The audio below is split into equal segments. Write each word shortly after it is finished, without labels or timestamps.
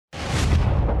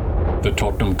The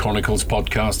Tottenham Chronicles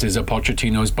podcast is a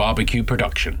Pochettino's Barbecue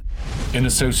production. In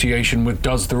association with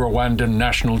Does the Rwandan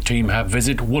National Team Have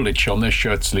Visit Woolwich on their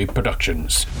shirt sleeve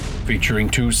productions, featuring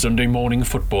two Sunday morning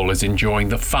footballers enjoying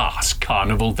the fast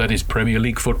carnival that is Premier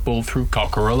League football through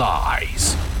cockerel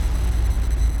eyes.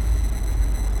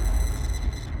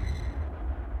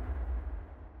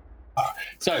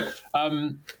 So,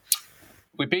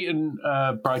 we've beaten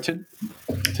Brighton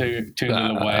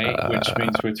 2-0 away, which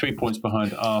means we're 3 points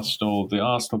behind Arsenal. The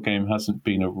Arsenal game hasn't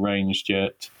been arranged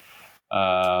yet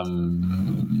for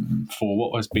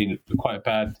what has been quite a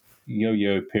bad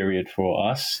yo-yo period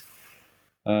for us.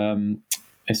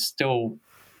 It's still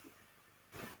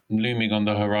looming on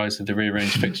the horizon, the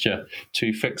rearranged fixture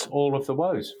to fix all of the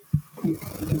woes.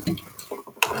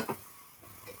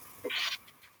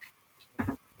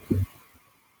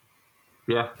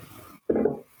 Yeah.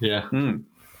 Yeah.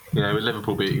 Yeah, with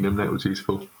Liverpool beating them, that was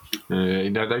useful.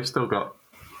 They've still got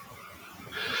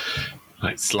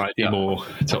slightly more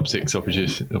top six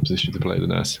opposition to play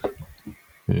than us.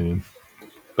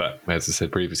 But as I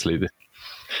said previously,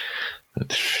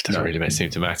 it doesn't really seem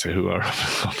to matter who our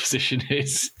opposition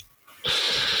is.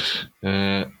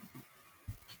 So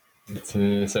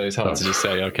it's hard to just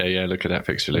say, okay, yeah, look at that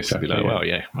fixture list and be like, well,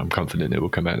 yeah, I'm confident it will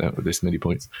come out with this many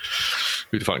points.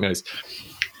 Who the fuck knows?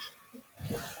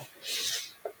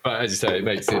 But as you say, it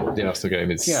makes it the Arsenal game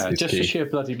is just key. The sheer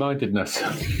bloody mindedness.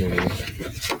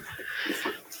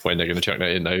 When they're going to chuck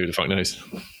that in, though, who the fuck knows?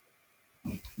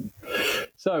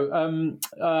 So,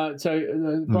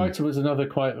 Brighton was another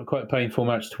quite painful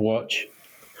match to watch.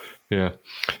 Yeah.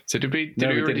 So did we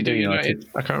already do United?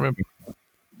 I can't remember.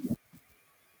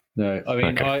 No, I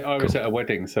mean, I was at a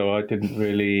wedding, so I didn't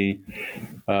really.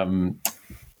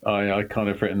 I kind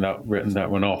of written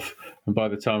that one off. And by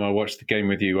the time I watched the game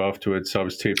with you afterwards, I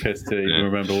was too pissed to even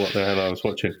remember what the hell I was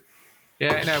watching.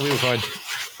 Yeah, no, we were fine.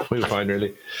 We were fine,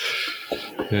 really.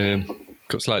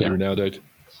 Got slightly Ronaldo'd.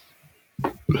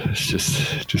 It's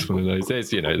just one of those. There's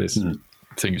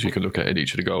things you can look at in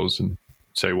each of the goals and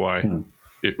say why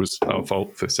it was our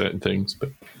fault for certain things, but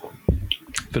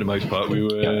for the most part,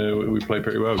 we played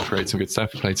pretty well. We created some good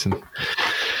stuff. Played some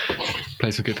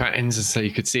good patterns, and so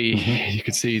you could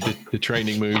see the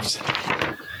training moves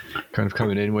kind of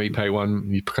coming in where you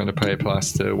kind of play a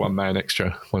pass to one man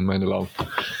extra, one man along.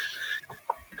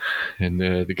 And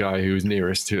the guy who was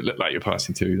nearest, who it looked like you're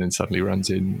passing to, then suddenly runs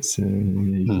in. So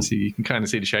you can kind of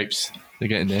see the shapes. They're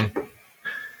getting there.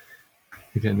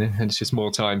 And it's just more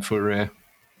time for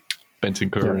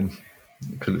Bentancur and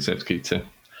Kulusevski to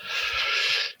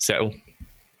settle.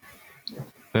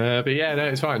 But yeah, no,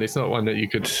 it's fine. It's not one that you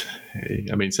could.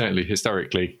 I mean, certainly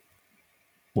historically,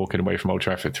 walking away from Old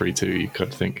Trafford 3-2, you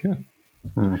could think,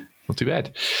 not too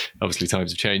bad. Obviously,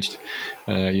 times have changed.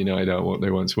 I don't what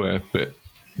they once were, but.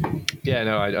 Yeah,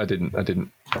 no, I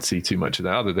didn't see too much of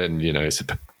that other than,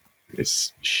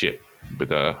 it's shit with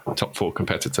a top four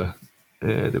competitor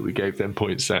that we gave them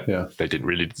points that they didn't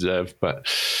really deserve. But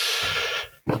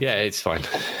yeah, it's fine.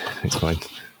 It's fine.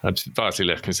 I'm vastly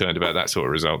less concerned about that sort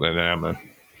of result than I am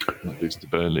lose to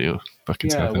Burnley or fucking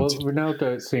Southampton. Well,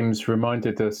 Ronaldo, it seems,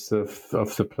 reminded us of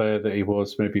the player that he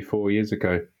was maybe 4 years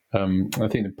ago. I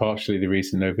think that partially the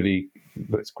reason nobody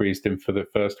squeezed him for the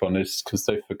first one is because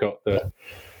they forgot that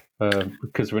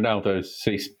because Ronaldo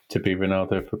ceased to be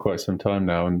Ronaldo for quite some time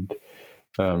now, and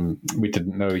we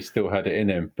didn't know he still had it in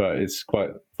him. But it's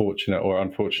quite fortunate or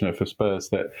unfortunate for Spurs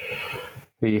that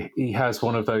he has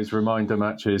one of those reminder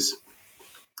matches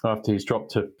after he's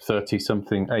dropped to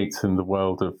 30-something eighth in the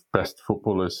world of best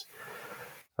footballers.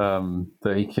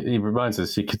 That he reminds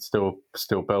us he could still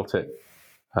belt it.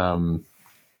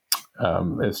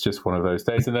 It's just one of those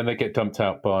days, and then they get dumped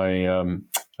out by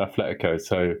Atletico.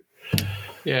 So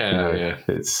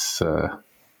it's and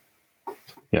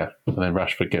then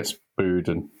Rashford gets booed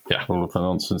and all of the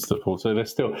nonsense that falls. So they're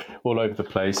still all over the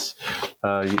place.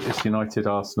 It's United,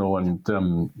 Arsenal, and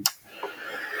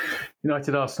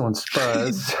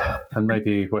Spurs, and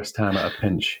maybe West Ham at a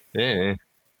pinch. Yeah.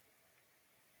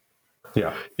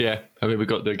 I mean, we've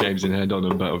got the games in hand on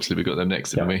them, but obviously we've got them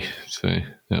next, haven't we? So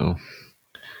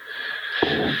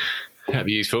that'd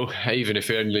be useful, even if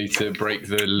only to break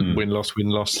the win-loss.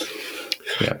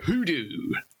 Yeah. Hoodoo.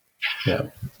 Yeah.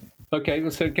 Okay,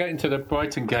 well, so getting to the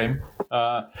Brighton game,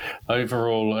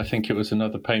 overall, I think it was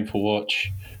another painful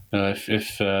watch.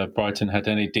 If Brighton had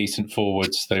any decent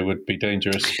forwards, they would be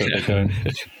dangerous, but they don't.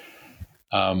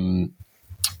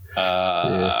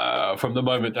 From the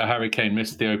moment that Harry Kane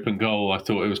missed the open goal, I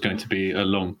thought it was going to be a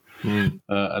long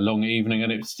evening,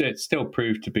 and it still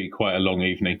proved to be quite a long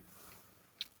evening.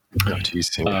 Oh,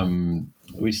 geez,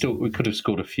 we could have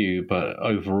scored a few, but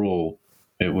overall,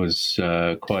 it was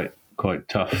quite quite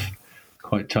tough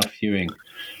viewing,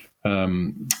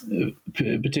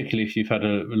 particularly if you've had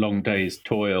a long day's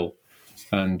toil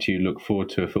and you look forward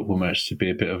to a football match to be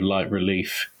a bit of light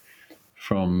relief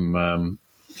from,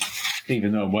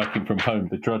 even though I'm working from home,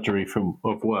 the drudgery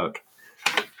of work.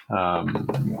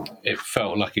 It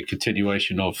felt like a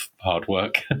continuation of hard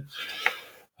work.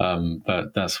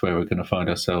 But that's where we're going to find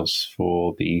ourselves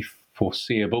for the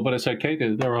foreseeable. But it's okay.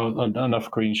 There are enough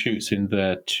green shoots in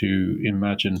there to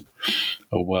imagine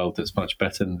a world that's much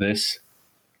better than this.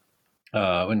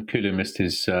 When Kulu missed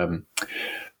his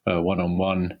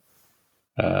one-on-one,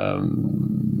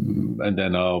 and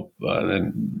then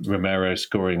Romero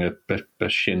scoring a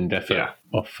shinned effort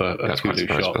off a Kulu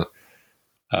shot.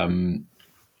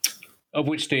 Of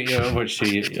which he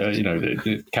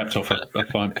capped off a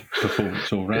fine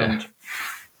performance all round. Yeah.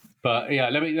 But yeah,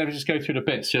 let me just go through the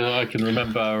bits so that I can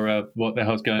remember what the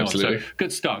hell's going on. So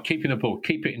good start, keeping the ball,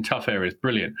 keep it in tough areas,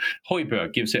 brilliant.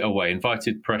 Højbjerg gives it away,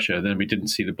 invited pressure, then we didn't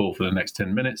see the ball for the next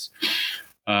 10 minutes.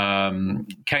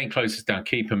 Kane closes down,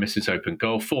 keeper misses open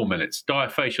goal, 4 minutes. Dire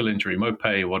facial injury,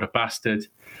 Mopé, what a bastard.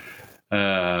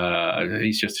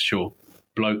 He's just a short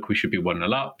bloke, we should be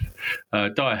 1-0 up.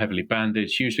 Dyer heavily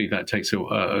bandaged. Usually that takes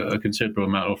a considerable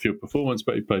amount off your performance,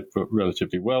 but he played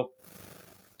relatively well.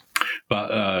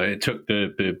 But it took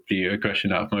the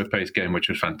aggression out of Mopé's game, which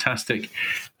was fantastic.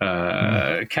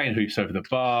 Kane hoops over the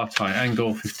bar, tight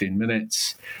angle, 15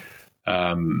 minutes.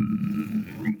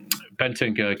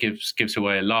 Bentinga gives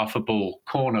away a laughable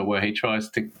corner where he tries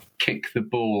to kick the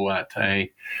ball at a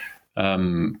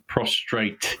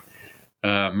prostrate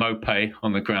Mopé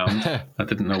on the ground. I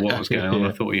didn't know what was going on.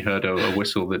 I thought he heard a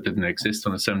whistle that didn't exist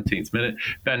on the 17th minute.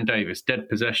 Ben Davies, dead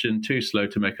possession, too slow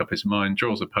to make up his mind,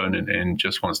 draws opponent in,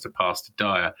 just wants to pass to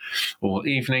Dyer all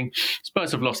evening.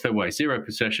 Spurs have lost their way. 0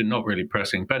 possession, not really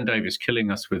pressing. Ben Davies killing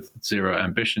us with 0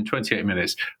 ambition. 28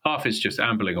 minutes, half is just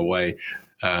ambling away.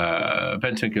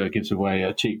 Bentinga gives away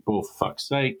a cheap ball for fuck's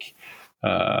sake.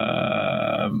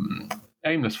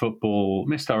 Aimless football,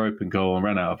 missed our open goal and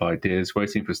ran out of ideas,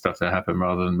 waiting for stuff to happen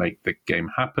rather than make the game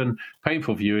happen.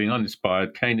 Painful viewing,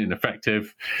 uninspired, Kane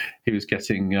ineffective. He was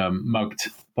getting mugged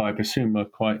by Bissouma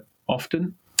quite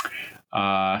often.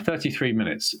 33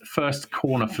 minutes, first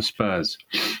corner for Spurs.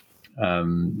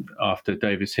 After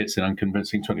Davis hits an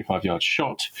unconvincing 25-yard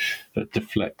shot that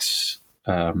deflects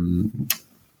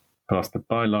past the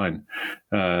byline.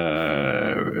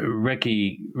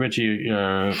 Reggie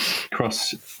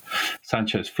cross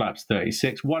Sanchez flaps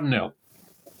 36. 1-0.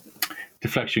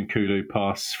 Deflection Kulu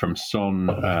pass from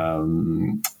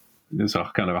Son. There's a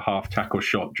kind of a half tackle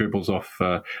shot, dribbles off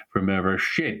Romero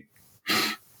shin.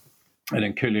 And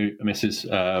then Kulu misses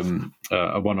a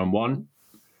one-on-one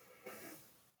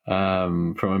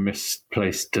from a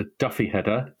misplaced Duffy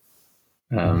header.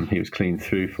 He was clean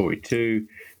through 42.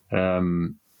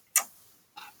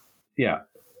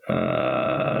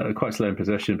 Quite slow in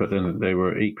possession, but then they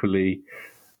were equally.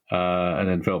 And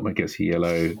then Veltman gets a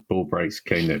yellow, ball breaks,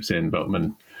 Kane nips in.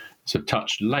 Veltman is a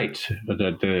touch late, but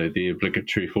the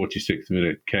obligatory 46th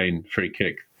minute Kane free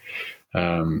kick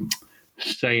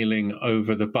sailing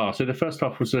over the bar. So the first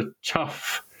half was a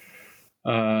tough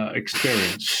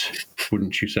experience,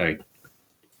 wouldn't you say?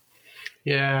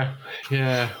 Yeah.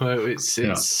 Well, it's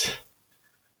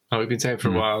like we've been saying for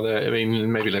a while. I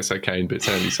mean, maybe less so Kane, but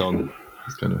certainly Son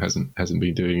kind of hasn't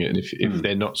been doing it. And if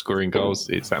they're not scoring goals,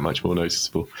 it's that much more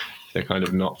noticeable. They're kind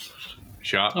of not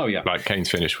sharp. Oh yeah, like Kane's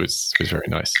finish was very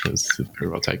nice. It was very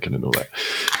well taken and all that.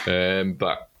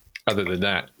 But other than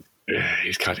that,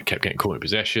 he's kind of kept getting caught in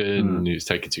possession. He was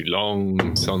taking too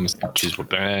long. Son's touches were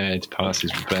bad.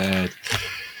 Passes were bad.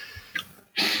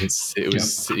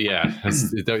 Those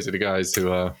are the guys who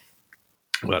are.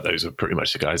 Well, those are pretty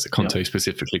much the guys that Conte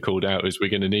specifically called out as we're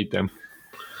going to need them.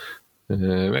 So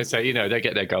they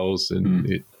get their goals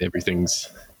and everything's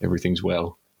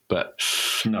well, but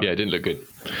it didn't look good.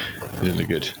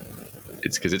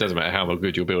 It's because it doesn't matter how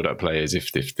good your build-up play is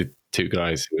if the two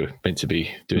guys who are meant to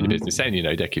be doing the business, and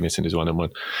Decky missing his one-on-one.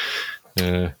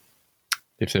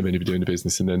 If they're meant to be doing the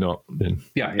business and they're not, then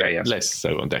less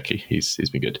so on Decky. He's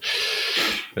been good.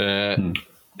 Then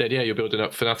you're building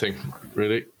up for nothing,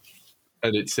 really.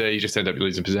 And it's you just end up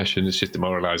losing possession. It's just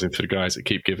demoralising for the guys that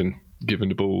keep giving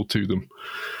the ball to them.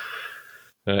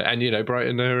 And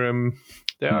Brighton,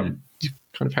 they are. You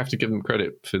kind of have to give them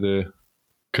credit for the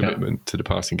commitment to the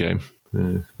passing game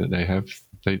that they have.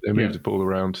 They move the ball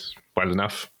around well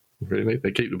enough. Really,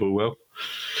 they keep the ball well.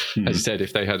 As you said,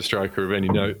 if they had a striker of any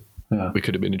note, we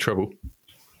could have been in trouble.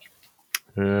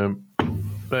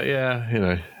 But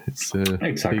it's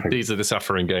exactly these are the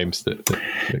suffering games that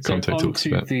Conte talks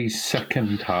about. On to the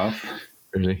second half.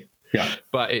 Really? Yeah.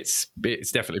 But it's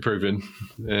definitely proven.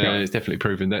 It's definitely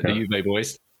proven that the Juve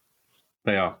boys,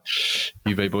 they are.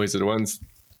 Juve boys are the ones.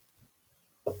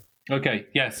 Okay,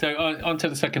 yeah, so on to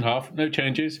the second half. No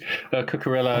changes.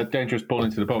 Cucurella, dangerous ball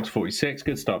into the box, 46.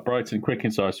 Good start, Brighton. Quick,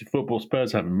 incisive football.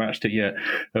 Spurs haven't matched it yet.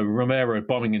 Romero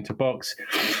bombing into box.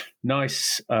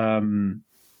 Nice little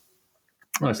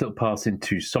pass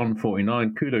into Son,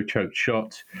 49. Kudo choked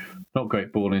shot. Not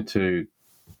great ball into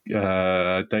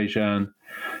Dejan.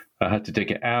 Had to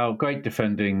dig it out. Great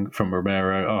defending from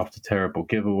Romero after terrible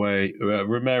giveaway.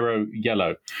 Romero,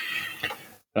 yellow.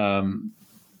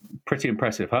 Pretty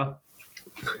impressive, huh?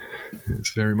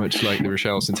 It's very much like the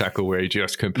Richarlison tackle where he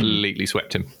just completely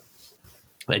swept him.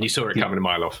 And you saw it coming a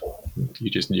mile off. You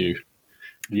just knew.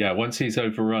 Yeah, once he's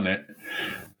overrun it,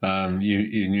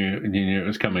 you knew it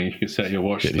was coming. You could set your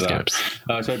watch to that.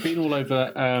 So I've been all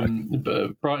over.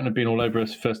 Brighton have been all over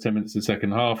us first 10 minutes of the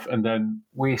second half, and then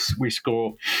we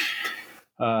score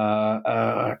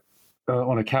on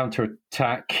a counter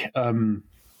attack.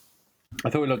 I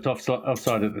thought we looked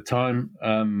offside at the time,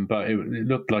 but it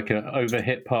looked like an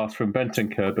overhit pass from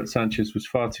Bentancur, but Sanchez was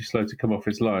far too slow to come off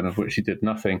his line, of which he did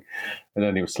nothing. And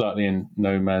then he was slightly in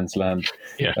no man's land.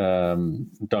 Yeah.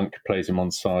 Dunk plays him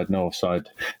on side, no offside.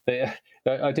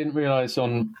 I didn't realise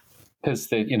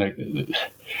because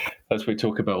as we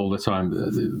talk about all the time,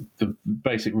 the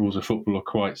basic rules of football are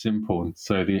quite simple, and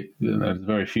so there's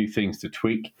very few things to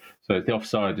tweak. So the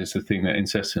offside is the thing that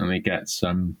incessantly gets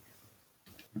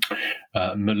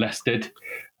molested,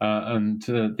 and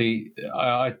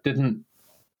I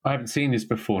haven't seen this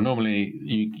before. Normally,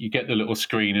 you get the little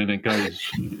screen and it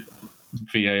goes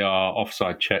VAR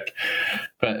offside check,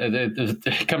 but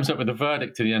it comes up with a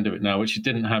verdict at the end of it now, which it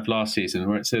didn't have last season,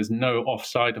 where it says no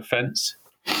offside offence.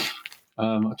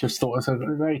 I just thought it was a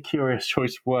very curious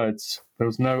choice of words. There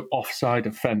was no offside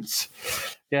offence.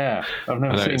 Yeah, I've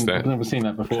never seen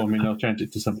that before. I mean, they'll change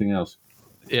it to something else.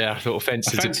 Yeah, I thought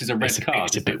offence is a red card.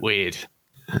 It's a bit weird.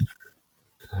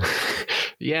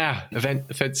 Yeah,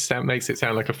 offence makes it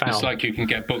sound like a foul. It's like you can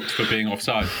get booked for being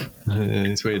offside.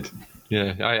 It's weird.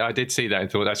 Yeah, I did see that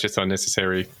and thought that's just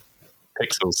unnecessary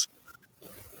pixels.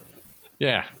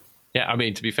 Yeah. Yeah, I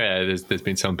mean, to be fair, there's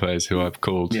been some players who I've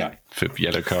called for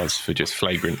yellow cards for just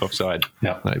flagrant offside.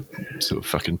 Yeah. Like sort of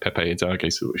fucking Pepe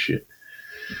Inzaghi sort of shit.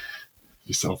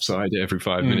 Just offside every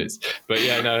 5 minutes. But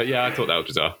I thought that was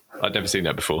bizarre. I'd never seen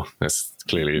that before. That's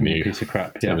clearly a new piece of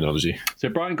crap terminology. So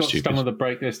Brighton got stung on the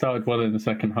break. They started well in the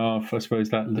second half. I suppose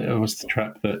that was the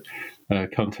trap that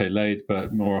Conte laid,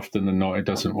 but more often than not, it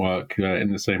doesn't work.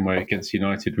 In the same way against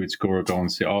United, we'd score a goal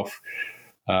and sit off.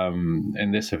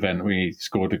 In this event, we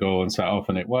scored a goal and sat off,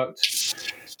 and it worked.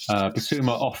 Basuma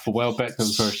off for Welbeck. That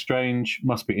was very strange.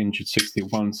 Must be injured.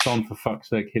 61. Son, for fuck's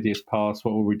sake, hideous pass.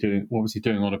 What were we doing? What was he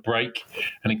doing on a break?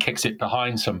 And he kicks it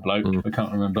behind some bloke. I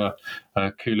can't remember.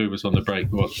 Kulu was on the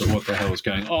break. What the hell was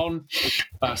going on?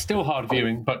 Still hard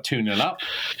viewing, but 2-0 up.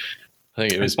 I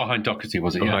think it was behind Doherty,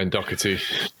 was it? Behind Doherty.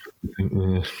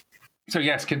 So,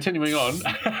 yes, continuing on.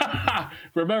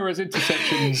 Romero's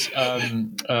interceptions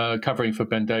covering for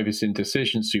Ben Davies'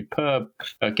 indecision, superb.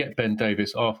 Get Ben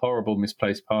Davies off. Horrible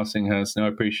misplaced passing. Has no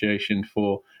appreciation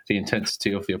for the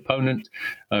intensity of the opponent.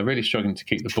 Really struggling to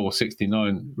keep the ball.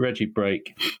 69. Reggie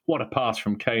break. What a pass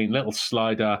from Kane. Little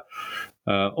slider.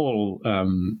 All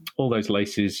those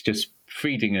laces just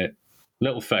feeding it.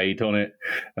 Little fade on it.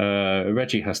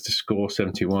 Reggie has to score.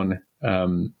 71.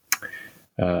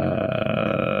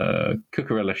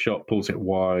 Cucurella shot, pulls it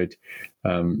wide.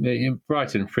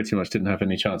 Brighton pretty much didn't have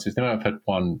any chances. They might have had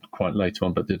one quite late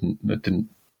on, but didn't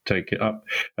take it up.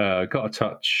 Got a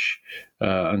touch,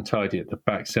 untidy at the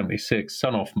back. 76.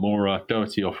 Son off Mora,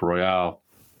 Doherty off Royale.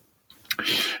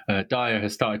 Dyer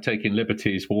has started taking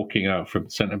liberties, walking out from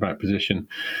centre back position,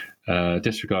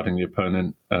 disregarding the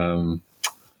opponent.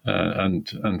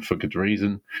 And for good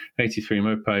reason. 83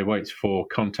 Mope waits for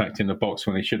contact in the box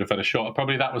when he should have had a shot.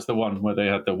 Probably that was the one where they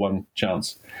had the one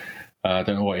chance. I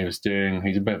don't know what he was doing.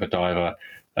 He's a bit of a diver.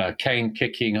 Kane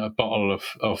kicking a bottle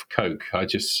of Coke. I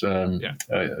just I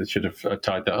should have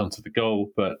tied that onto the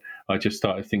goal, but I just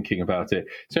started thinking about it.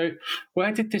 So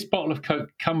where did this bottle of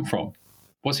Coke come from?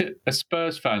 Was it a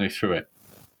Spurs fan who threw it?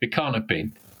 It can't have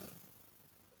been.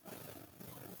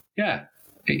 Yeah,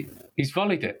 he's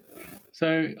volleyed it.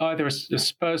 So either a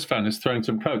Spurs fan has thrown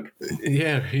some Coke.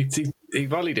 Yeah, he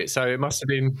volleyed it, so it must have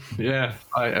been,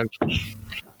 I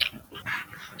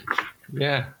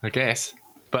guess.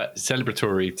 But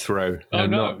celebratory throw. Oh,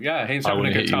 no, he's having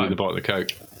a good time. You with the bottle of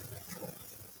Coke.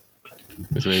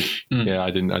 Yeah,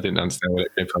 I didn't understand where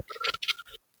it came from.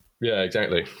 Yeah,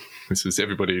 exactly. This was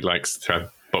everybody likes to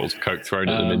have bottles of Coke thrown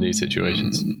at them in these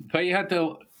situations. But you had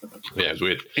Yeah, it was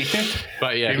weird. He did.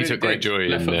 But yeah, he really took great did. joy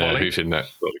Left in foot volley. hoofing that.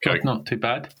 Not too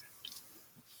bad.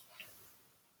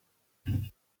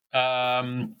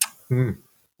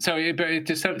 So it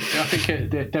just, I think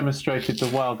it demonstrated the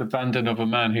wild abandon of a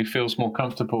man who feels more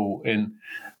comfortable in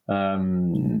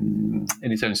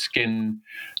his own skin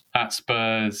at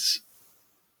Spurs,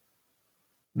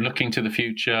 looking to the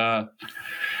future.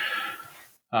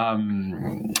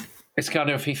 It's kind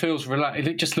of, he feels relaxed.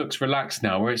 It just looks relaxed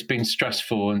now, where it's been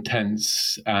stressful and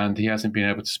tense, and he hasn't been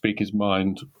able to speak his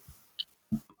mind.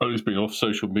 He's been off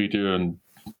social media and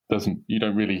you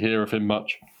don't really hear of him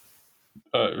much.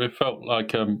 It felt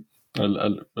like a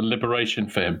liberation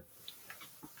for him,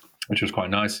 which was quite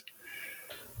nice.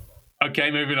 Okay,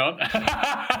 moving on.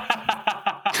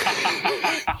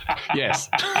 Yes.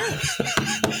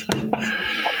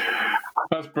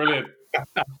 That's brilliant.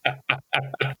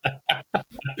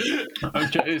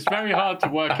 It's very hard to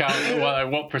work out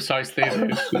what precisely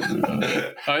it is.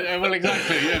 Well,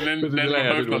 exactly. And then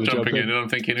we're both not jumping in, and I'm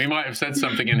thinking he might have said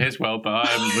something in his world, but I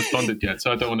haven't responded yet,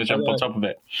 so I don't want to jump on top of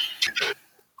it.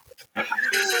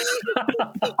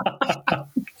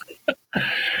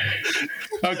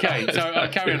 Okay, so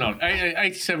carrying on.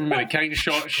 87-minute Kane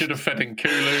shot should have fed in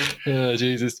Kulu. Oh,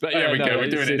 Jesus! But there we go. We're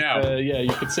doing it now. Yeah,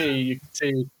 you can see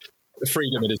the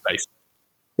freedom in his face.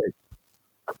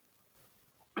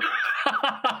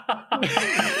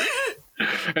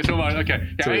 It's all right. Okay.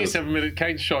 Yeah, 87-minute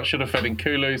Kane shot should have fed in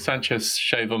Kulu. Sanchez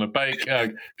shaved on a bake.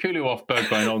 Kulu off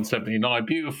Bergwijn on 79.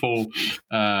 Beautiful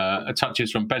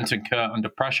touches from Bentancur under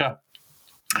pressure.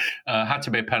 Had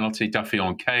to be a penalty. Duffy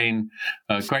on Kane.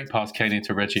 Great pass Kane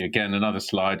into Reggie again. Another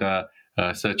slider.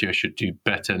 Sergio should do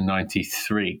better.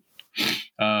 93.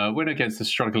 Win against a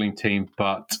struggling team,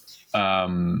 but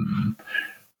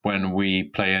when we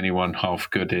play anyone half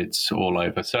good, it's all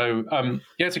over. So,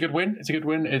 yeah, it's a good win. It's a good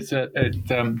win. It's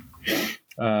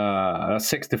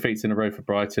 6 defeats in a row for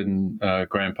Brighton.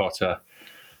 Graham Potter.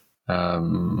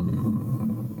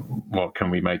 What can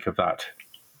we make of that?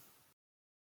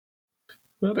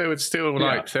 Well, they would still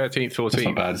like 13th, 14th. That's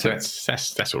not bad, is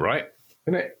it? That's all right,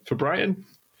 isn't it, for Brighton?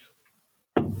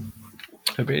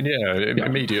 I mean,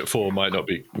 immediate form might not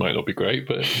be great,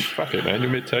 but fuck it, man. You're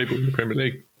mid-table in the Premier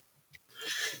League.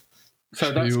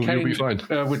 So that's you'll Kane be fine.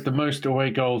 With the most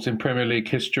away goals in Premier League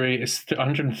history. It's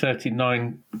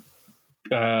 139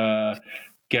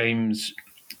 games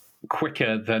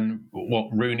quicker than what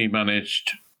Rooney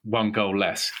managed, 1 goal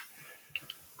less.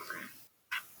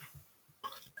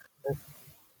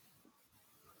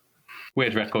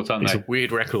 Weird records, aren't they? These are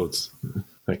weird records.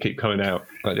 They keep coming out.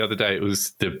 Like the other day, it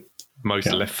was the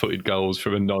most left-footed goals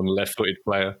from a non-left-footed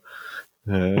player.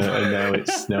 And now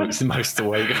it's the most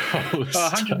away goals.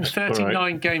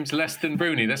 139 games less than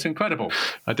Rooney. That's incredible.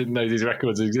 I didn't know these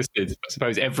records existed. I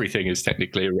suppose everything is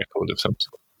technically a record of some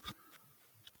sort.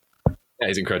 That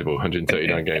is incredible.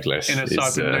 139 games less. In a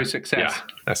side with no success. Yeah,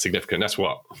 that's significant. That's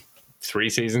what? 3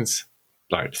 seasons?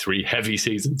 Like 3 heavy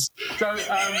seasons. So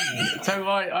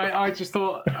I just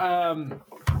thought I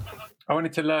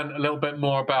wanted to learn a little bit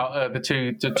more about the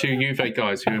two Juve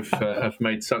guys who have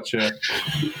made such an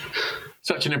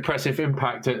impressive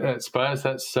impact at Spurs.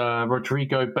 That's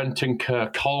Rodrigo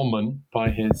Bentancur Coleman by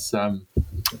his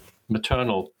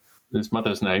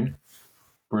mother's name,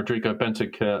 Rodrigo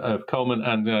Bentancur Coleman,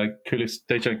 and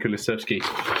Dejan Kulusevski,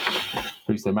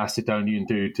 who's the Macedonian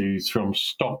dude who's from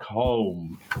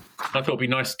Stockholm. I thought it'd be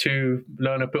nice to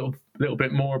learn a little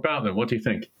bit more about them. What do you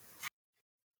think?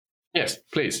 Yes,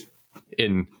 please.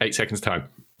 In 8 seconds' time.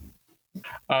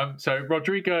 So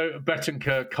Rodrigo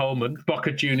Bentancur Coleman,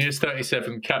 Boca Juniors,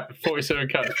 47 caps for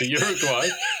Uruguay.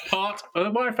 What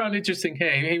I found interesting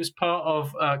here, he was part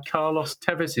of Carlos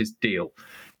Tevez's deal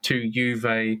to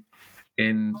Juve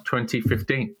in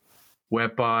 2015,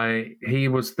 whereby he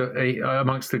was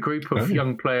amongst the group of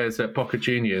young players at Boca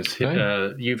Juniors,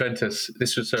 Juventus.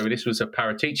 This was a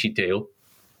Paratici deal.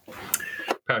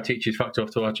 Paratici fucked off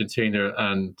to Argentina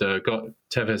and got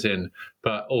Tevez in,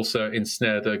 but also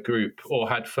ensnared a group, or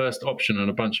had first option on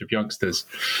a bunch of youngsters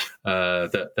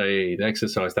that they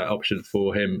exercised that option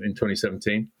for him in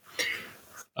 2017.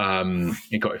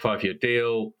 He got a 5-year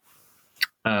deal.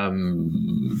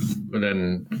 And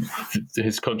then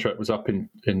his contract was up in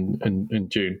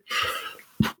June.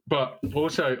 But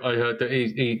also, I heard that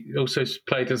he also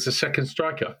played as a second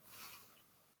striker.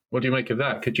 What do you make of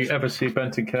that? Could you ever see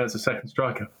Bentancur as a second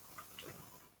striker?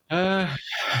 No,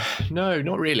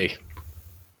 not really.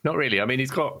 Not really. I mean,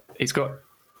 he's got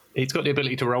the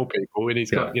ability to roll people, and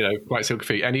he's got quite silky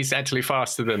feet, and he's actually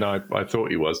faster than I thought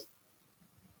he was.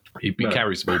 He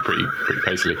carries the ball pretty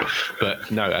pacily,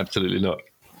 but no, absolutely not.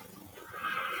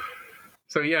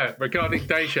 So yeah, regarding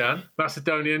Dejan,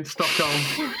 Macedonian, Stockholm,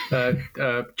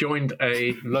 joined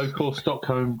a local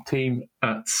Stockholm team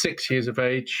at 6 years of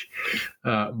age.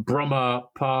 Bromma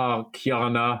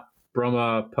Pojana,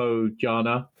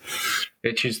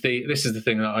 which is this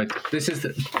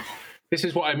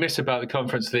is what I miss about the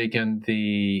Conference League and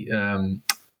the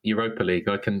Europa League.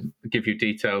 I can give you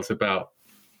details about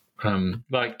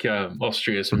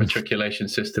Austria's matriculation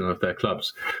system of their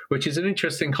clubs, which is an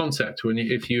interesting concept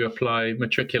if you apply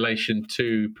matriculation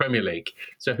to Premier League.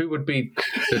 So who would be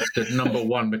the number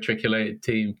one matriculated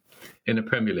team in the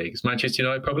Premier League? It's Manchester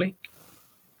United, probably?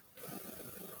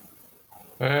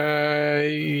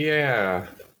 Yeah.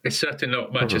 It's certainly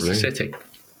not Manchester City.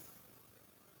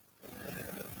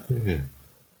 Yeah.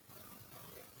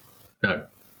 No.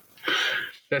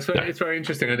 It's very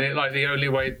interesting, and the only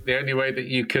way that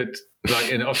you could, like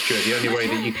in Austria, the only way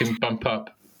that you can bump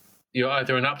up, you're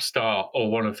either an upstart or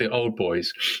one of the old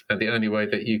boys, and the only way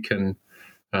that you can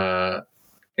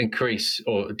increase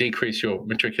or decrease your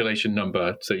matriculation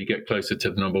number so you get closer to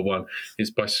the number one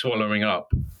is by swallowing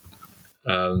up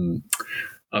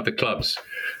other clubs,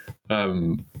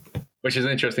 which is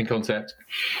an interesting concept.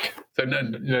 So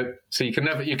so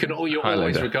you're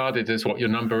always regarded as what your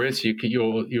number is.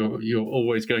 You're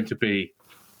always going to be,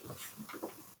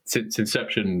 since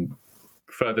inception,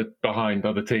 further behind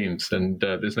other teams, and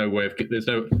there's no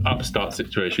upstart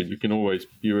situation. You're always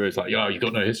like, you've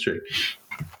got no history.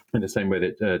 In the same way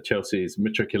that Chelsea's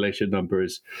matriculation number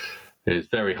is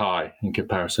very high in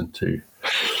comparison to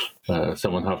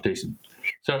someone half decent.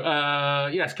 So,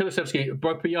 yes, Kulusevski,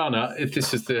 Bropojana,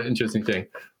 this is the interesting thing.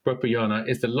 Bropojana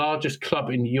is the largest club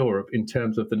in Europe in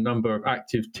terms of the number of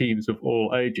active teams of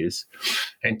all ages.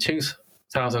 In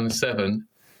 2007,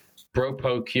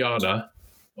 Bropojana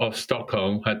of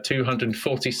Stockholm had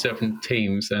 247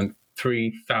 teams and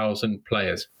 3,000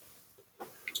 players.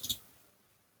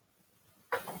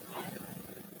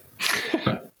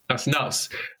 That's nuts.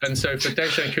 And so for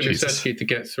Dejan Kulusevski to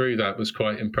get through that was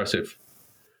quite impressive.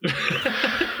 He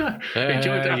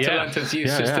joined Atalanta's youth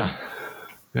system.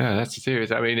 Yeah, that's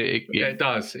serious. I mean, it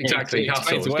does. Exactly.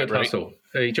 Hustle. It's good hustle.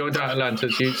 He joined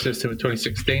Atalanta's youth system in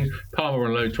 2016. Parma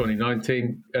on loan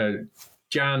 2019.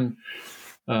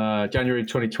 January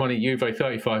 2020, Juve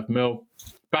 35 mil.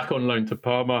 Back on loan to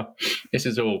Parma. This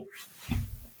is all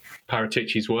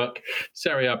Paratici's work.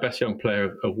 Serie A Best Young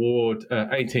Player Award,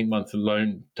 18-month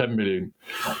loan, 10 million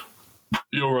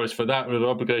euros for that, with an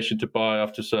obligation to buy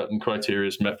after certain criteria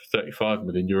is met for 35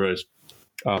 million euros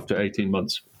after 18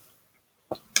 months.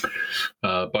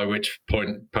 By which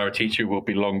point Paratici will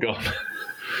be long gone.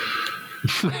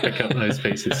 Pick up those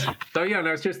pieces. So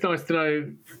it's just nice to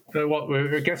know what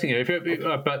we're getting here.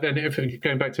 But then, if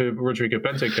going back to Rodrigo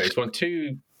Bento case, won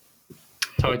 2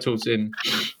 titles in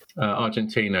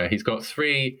Argentina. He's got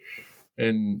 3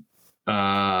 in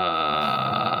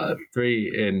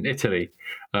Italy.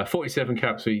 47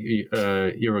 caps for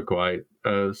Uruguay.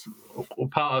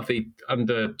 Part of the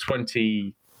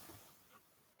under-20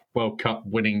 World Cup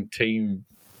winning team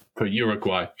for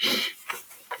Uruguay.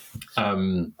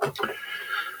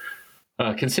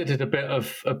 Considered a bit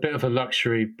of a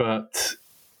luxury, but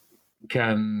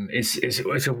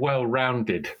is a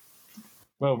well-rounded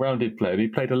player. He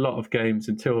played a lot of games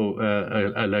until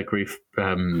Allegri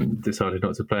decided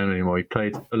not to play him anymore. He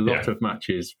played a lot of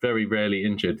matches, very rarely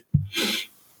injured.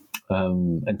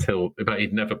 But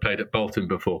he'd never played at Bolton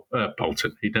before.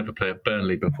 He'd never played at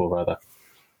Burnley before, rather.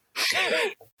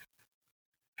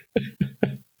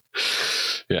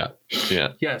 Yeah.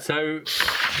 So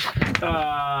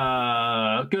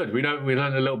good. We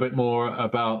learned a little bit more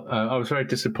about. I was very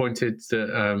disappointed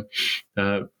that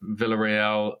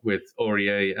Villarreal with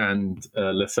Aurier and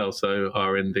Lo Celso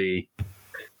are in the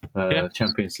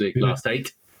Champions League last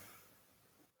 8.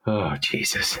 Oh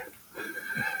Jesus!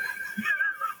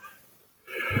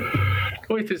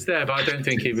 Voigt is there, but I don't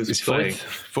think he was playing.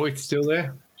 Voigt still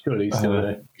there? Surely he's still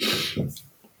there.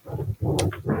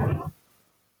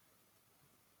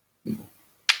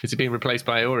 Is he being replaced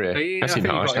by Aurier? Actually,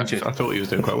 no. I thought he was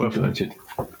doing quite well for them.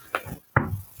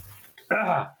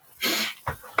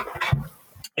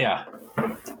 Yeah.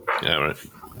 Yeah, right.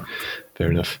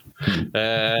 Fair enough.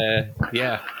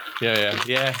 Yeah.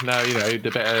 No,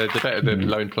 the better the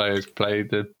loan players play,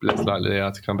 the less likely they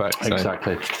are to come back. So.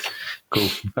 Exactly. Cool.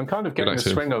 I'm kind of getting the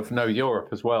swing of no Europe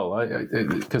as well,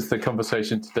 because the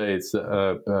conversation today is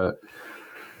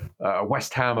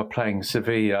West Ham are playing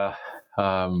Sevilla,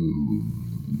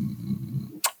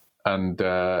 and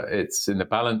it's in the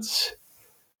balance.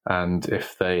 And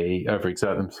if they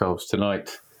overexert themselves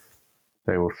tonight,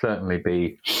 they will certainly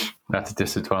be at a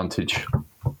disadvantage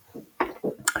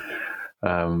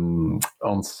on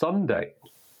Sunday.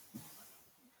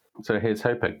 So here's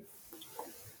hoping.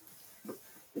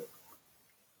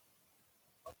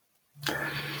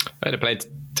 They'd have played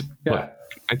tonight.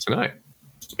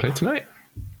 Played tonight.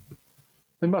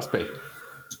 It must be.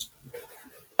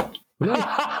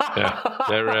 Yeah,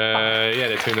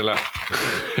 they're 2-0 up.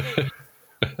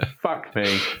 Fuck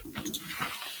me.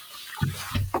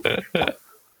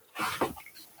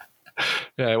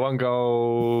 Yeah, one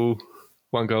goal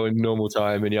in normal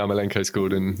time, and Yarmolenko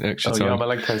scored in extra time.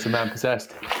 Yarmolenko's a man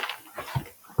possessed.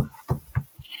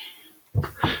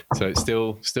 So it's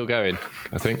still going,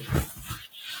 I think.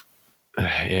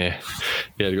 Yeah,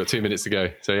 they've got 2 minutes to go.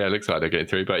 So yeah, it looks like they're getting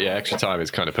through. But yeah, extra time is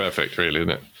kind of perfect, really,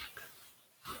 isn't it?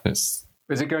 Is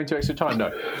it going to extra time? No.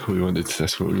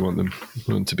 That's what we want them.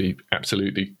 We want to be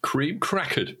absolutely cream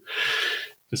crackered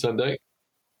for Sunday.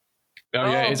 Oh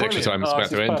yeah, it is extra time. It's about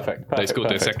to end. Perfect, they scored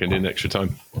their second in extra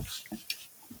time.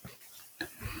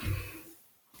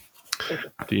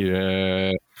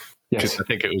 Yes. I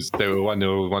think they were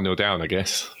 1-0 down, I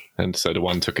guess, and so the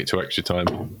one took it to extra time,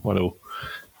 1-0.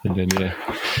 And then,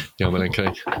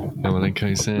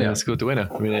 Yarmolenko's scored the winner.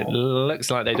 I mean, it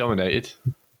looks like they dominated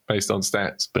based on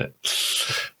stats, but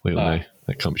we all know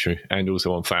that can't be true. And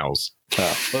also on fouls.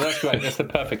 Well, that's great. That's the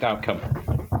perfect outcome.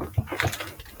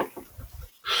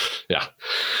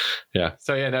 Yeah.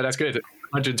 So, no, that's good.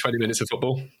 120 minutes of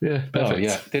football. Yeah, perfect. Oh,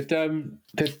 yeah. Did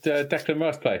Declan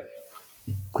Rice play?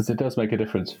 Because it does make a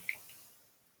difference.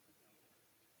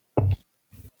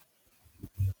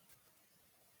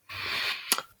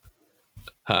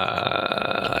 Quick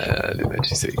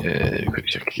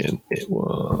check again. It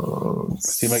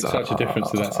was. He makes such a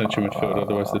difference to that central midfield.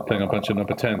 Otherwise, they're playing a bunch of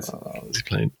number 10s. He's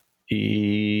playing.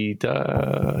 He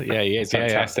is.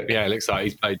 Fantastic. Yeah, it looks like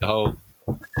he's played the whole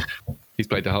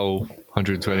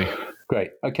 120.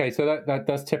 Great. Okay, so that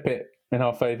does tip it in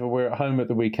our favour. We're at home at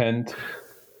the weekend.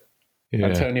 Yeah,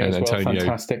 Antonio as well,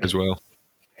 fantastic as well.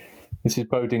 This is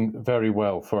boding very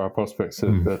well for our prospects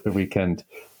at the weekend,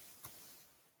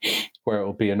 where it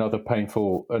will be another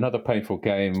painful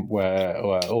game where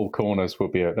all corners will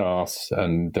be at arse,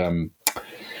 and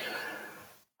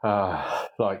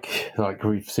like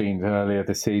we've seen earlier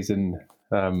this season,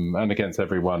 and against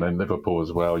everyone in Liverpool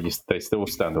as well, they still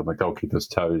stand on the goalkeeper's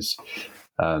toes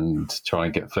and try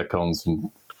and get flick-ons and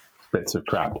bits of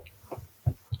crap.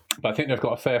 But I think they've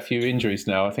got a fair few injuries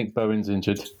now. I think Bowen's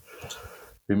injured.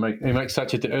 He makes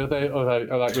such a... Although,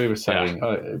 like we were saying,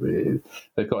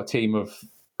 they've got a team of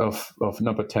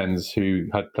number 10s who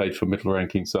had played for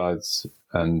middle-ranking sides,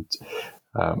 and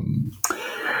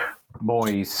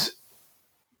Moyes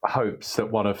hopes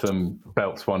that one of them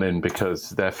belts one in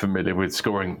because they're familiar with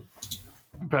scoring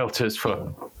belters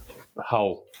for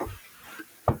Hull.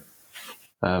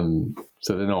 So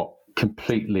they're not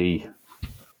completely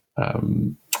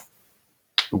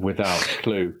without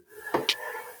clue.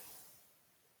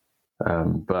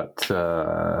 But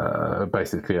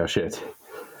basically are shit.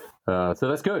 So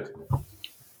that's good.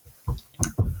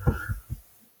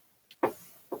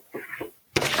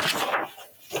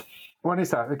 When is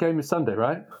that? The game is Sunday,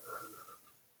 right?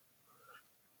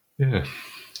 Yeah,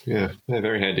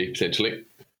 very handy potentially.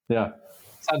 Yeah,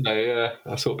 Sunday.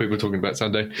 I saw people talking about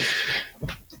Sunday.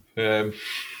 I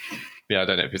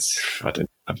don't know if it's. I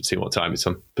haven't seen what time it's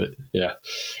on, but yeah.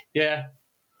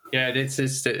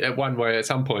 It's one way. At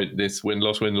some point, this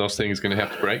win-loss thing is going to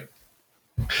have to break.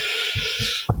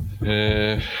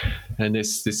 And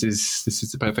this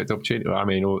is the perfect opportunity. I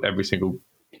mean, every single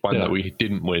one that we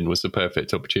didn't win was the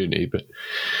perfect opportunity, but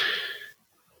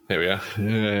there we are.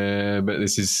 But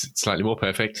this is slightly more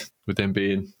perfect with them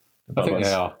being above us.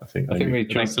 They are. I think we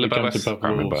jumped above us. I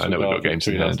know we've got games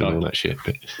in hand and all that shit,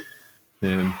 but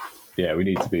we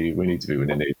need to be winning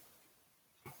it.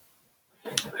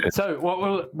 So what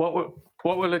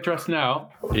we'll address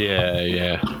now?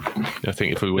 Yeah. I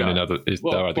think if we win our other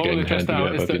game in hand,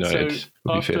 above United. So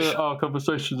after our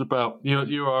conversations about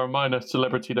you are a minor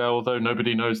celebrity now, although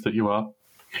nobody knows that you are.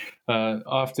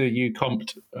 After you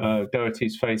comped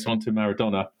Doherty's face onto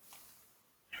Maradona,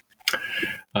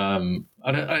 and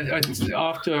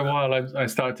after a while, I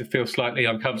started to feel slightly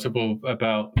uncomfortable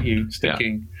about you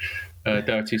sticking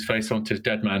Doherty's face onto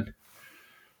Dead Man.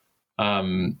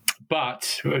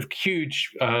 But a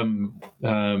huge I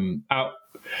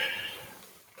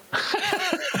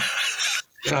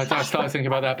started thinking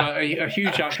about that. But a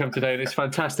huge outcome today. It's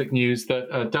fantastic news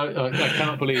that I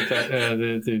cannot believe that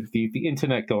the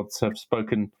internet gods have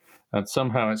spoken, and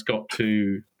somehow it's got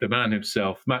to the man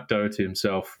himself, Matt Doherty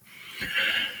himself,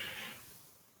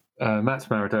 Matt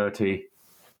Doherty,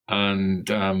 and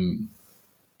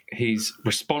he's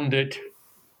responded.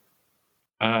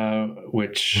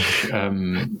 which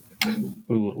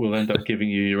will end up giving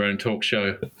you your own talk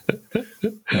show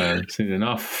soon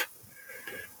enough.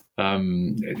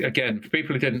 Again, for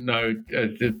people who didn't know,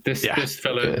 this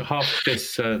fellow, half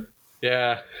this.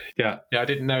 Yeah, I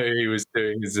didn't know he was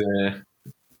doing his.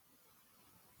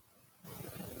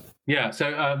 Delay's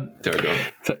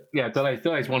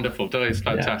wonderful. Delay's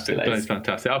fantastic. Delay's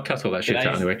fantastic. I'll cut all that shit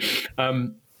out anyway.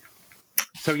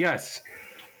 So yes,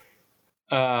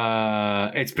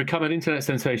 it's become an internet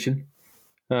sensation.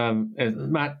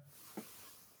 Matt,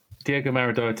 Diego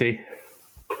Maradona,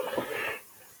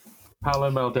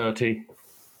 Paolo Maldini.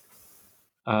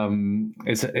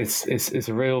 It's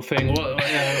a real thing.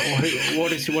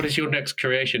 What is your next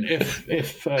creation?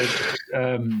 If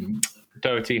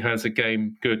Doherty has a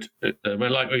game good,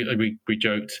 like we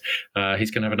joked,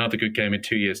 he's going to have another good game in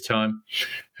 2 years' time.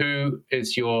 Who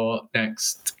is your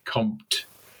next comped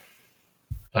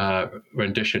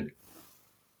rendition?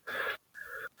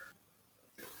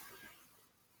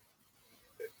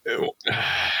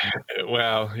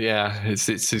 Well, yeah,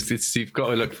 it's you've got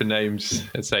to look for names.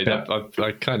 I'd say that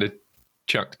I kind of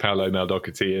chucked Paolo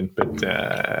Maldini in, but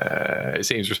it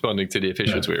seems responding to the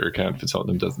official Twitter account for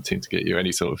Tottenham doesn't seem to get you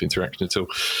any sort of interaction at all.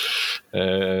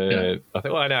 I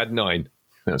think I'd add 9.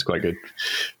 That's quite good.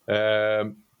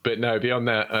 But no, beyond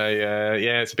that,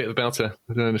 it's a bit of a belter.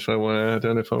 I don't know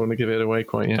if I want to give it away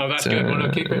quite yet. Oh, that's good. Well, no,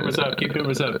 keep it in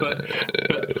reserve. But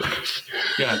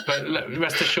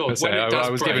rest assured, when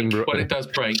it does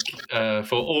break,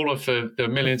 for all of the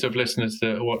millions of listeners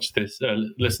that watch this,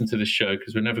 listen to this show,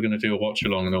 because we're never going to do a watch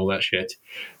along and all that shit,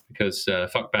 because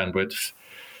fuck bandwidth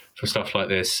for stuff like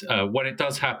this. When it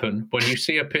does happen, when you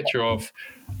see a picture of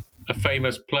a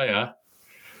famous player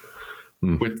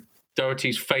with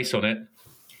Doherty's face on it,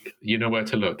 you know where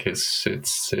to look. It's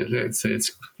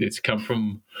come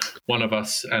from one of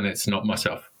us, and it's not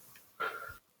myself.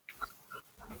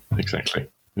 Exactly.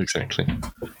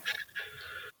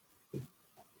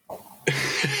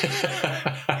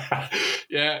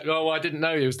 Yeah. Well, I didn't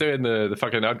know he was doing the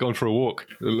fucking. I'd gone for a walk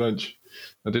at lunch.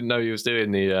 I didn't know he was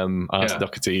doing the Ask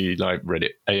Doherty like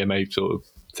Reddit AMA sort of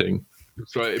thing.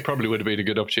 So it probably would have been a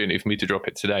good opportunity for me to drop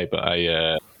it today, but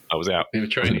I was out in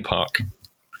the park.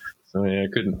 So I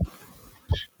couldn't.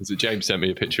 So James sent me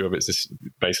a picture of it. Just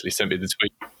basically sent me the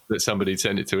tweet that somebody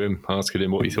sent it to him, asking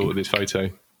him what he thought of this photo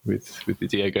with the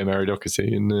Diego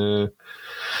Maradona.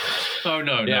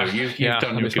 And you've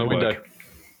done your good work.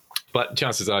 But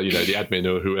chances are, the admin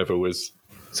or whoever was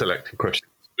selecting questions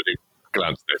would have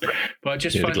glanced over it. But I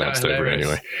just find that hilarious.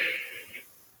 Anyway.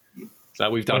 So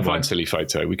we've done one silly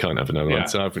photo. We can't have another one.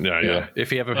 So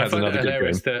if he ever has another good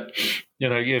game, that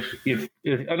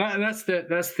and that's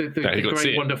the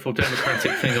great, wonderful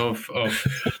democratic thing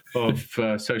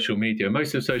of social media.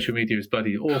 Most of social media is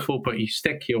bloody awful, but you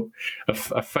stick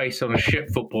a face on a shit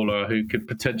footballer who could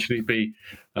potentially be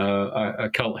a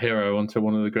cult hero onto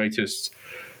one of the greatest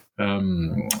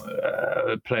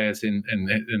players in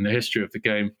the history of the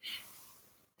game.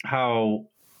 How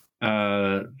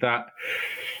that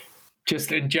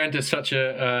just engenders such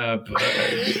a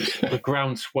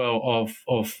groundswell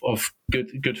of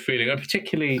good feeling, and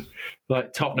particularly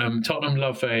like Tottenham. Tottenham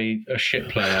love a shit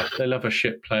player. They love a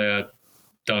shit player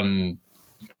gone,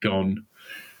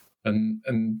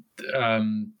 and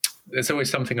there's always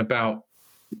something about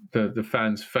the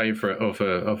fans' favourite of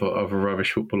a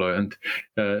rubbish footballer, and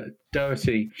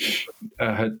Doherty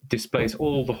displays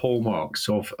all the hallmarks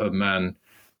of a man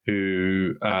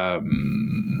who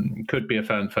could be a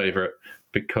fan favourite,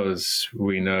 because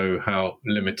we know how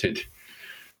limited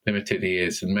he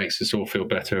is, and makes us all feel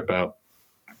better about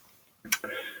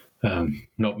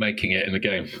not making it in the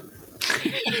game.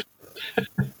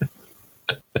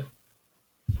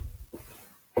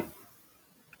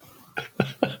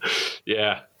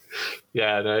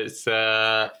 No, it's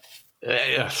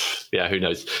who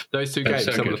knows? Those two games,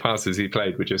 some of the passes he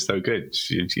played were just so good.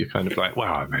 You're kind of like,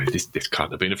 wow, this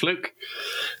can't have been a fluke.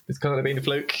 This can't have been a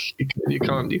fluke. You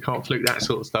can't fluke that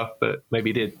sort of stuff, but maybe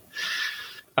he did.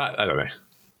 I don't know.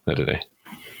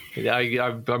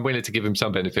 I'm willing to give him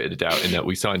some benefit of the doubt in that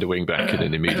we signed a wing back and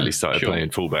then immediately started playing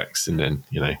fullbacks, and then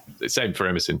same for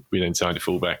Emerson. We then signed a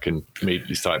fullback and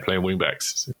immediately started playing wing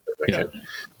backs.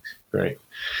 Great.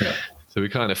 Yeah. So we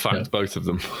kind of fucked both of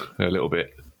them a little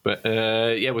bit. But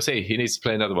we'll see. He needs to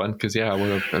play another one because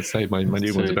I'd say my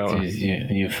new one's about.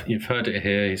 You've heard it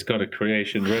here. He's got a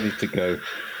creation ready to go.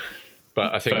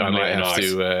 But I think I might have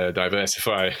to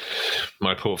diversify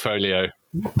my portfolio.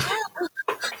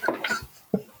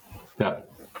 Yeah.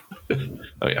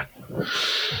 Oh yeah.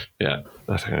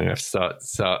 I think I have to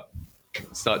start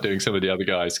doing some of the other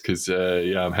guys because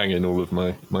I'm hanging all of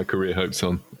my career hopes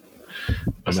on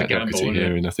That's a gamble, isn't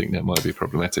here, it? and I think that might be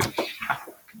problematic.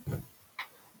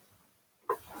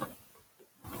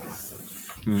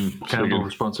 Gamble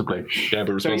responsibly.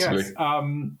 Gamble responsibly. So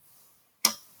yes,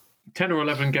 10 or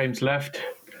 11 games left.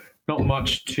 Not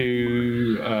much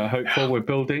to hope for. We're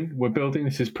building.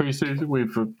 This is pre-season.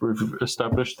 We've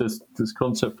established this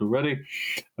concept already.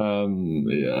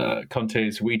 Conte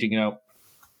is weeding out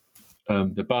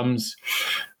the bums.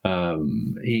 Why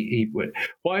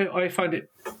I find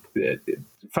it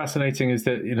fascinating is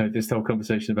that this whole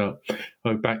conversation about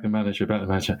back the manager.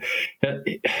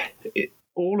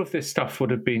 All of this stuff would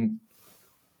have been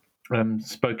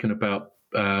spoken about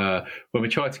when we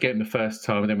tried to get him the first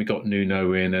time, and then we got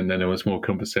Nuno in, and then there was more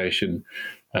conversation.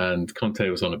 And Conte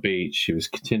was on a beach; he was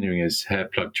continuing his hair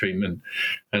plug treatment,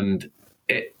 and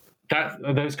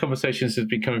those conversations have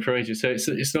been coming for ages. So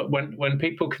it's not when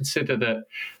people consider that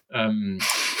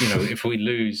if we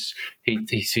lose,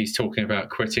 he's talking about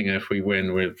quitting. If we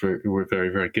win, we're very,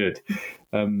 very good.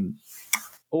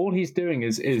 All he's doing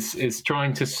is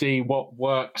trying to see what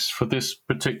works for this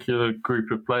particular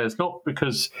group of players, not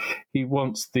because he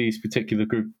wants these particular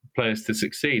group of players to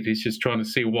succeed. He's just trying to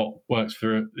see what works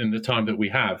for in the time that we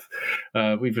have.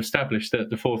 We've established that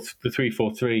the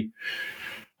 3-4-3.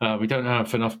 We don't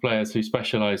have enough players who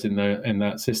specialise in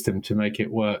that system to make it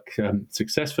work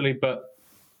successfully. But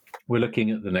we're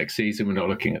looking at the next season. We're not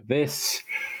looking at this.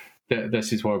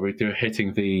 This is why we're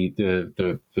hitting the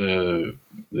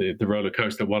roller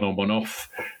coaster one on one off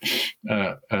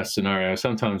scenario.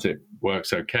 Sometimes it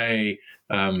works okay.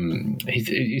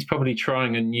 He's probably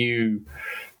trying a new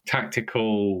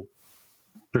tactical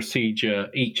procedure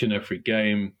each and every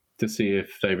game to see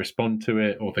if they respond to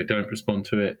it or they don't respond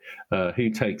to it. Who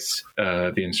takes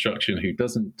the instruction? Who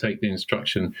doesn't take the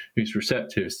instruction? Who's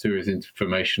receptive to his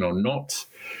information or not?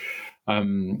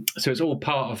 So it's all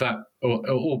part of that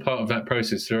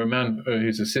process. So a man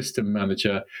who's a system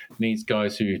manager needs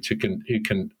guys who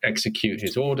can execute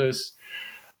his orders,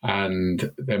 and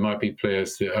there might be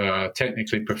players that are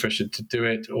technically proficient to do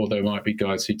it, or there might be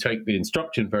guys who take the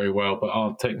instruction very well but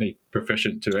aren't technically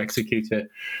proficient to execute it.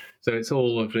 So it's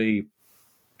all of the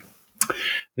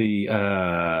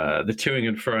toing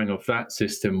and froing of that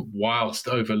system, whilst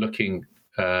looking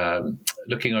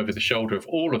over the shoulder of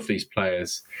all of these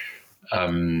players.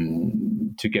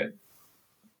 To get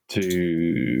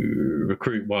to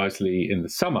recruit wisely in the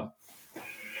summer,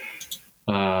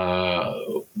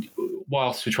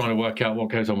 whilst we're trying to work out what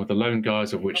goes on with the loan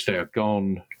guys, of which they are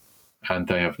gone, and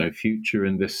they have no future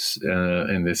in this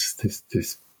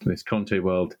Conte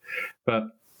world.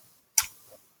 But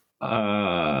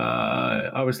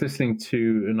I was listening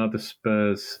to another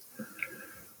Spurs.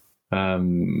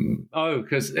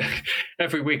 Because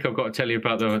every week I've got to tell you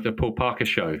about the Paul Parker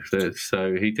show.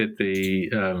 So he did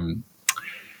the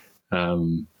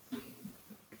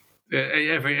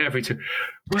every two.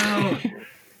 Well,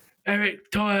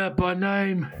 Eric Dyer by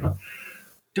name,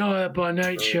 Dyer by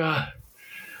nature.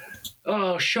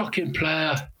 Oh, shocking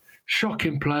player.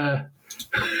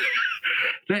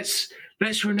 Let's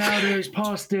Ronaldo's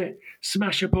passed it.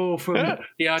 Smash a ball from.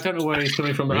 Yeah, I don't know where he's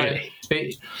coming from. Really?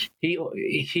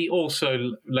 He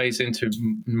also lays into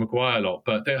Maguire a lot,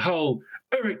 but the whole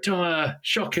Eric Dyer,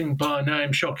 shocking by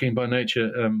name, shocking by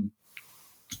nature,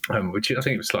 which I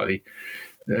think was slightly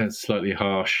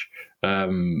harsh.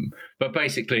 But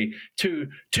basically, two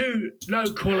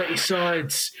low quality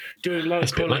sides doing low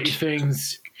quality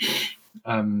things.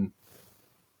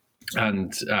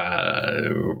 And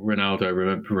Ronaldo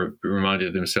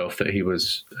reminded himself that he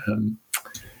was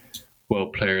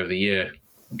World Player of the Year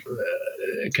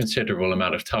a considerable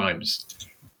amount of times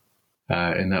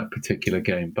in that particular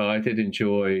game. But I did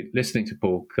enjoy listening to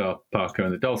Paul Parker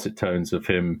and the dulcet tones of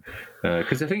him,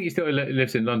 because I think he still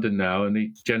lives in London now, and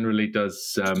he generally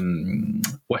does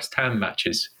West Ham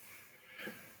matches.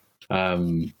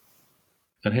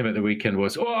 And him at the weekend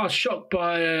was, I was shocked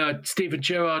by Steven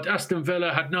Gerrard. Aston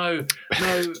Villa had no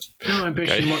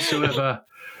ambition whatsoever.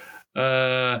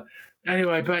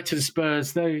 Anyway, back to the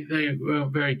Spurs. They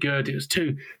weren't very good. It was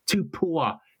too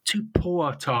poor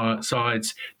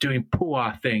sides doing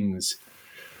poor things.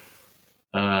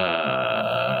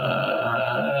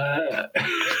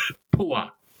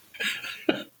 Poor.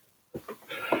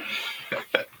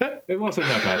 It wasn't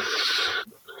that bad.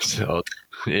 So,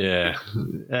 yeah.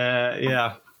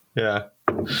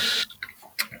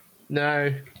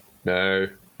 No.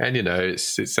 And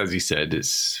it's as you said,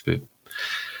 it's a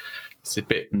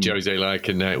bit Jose-like,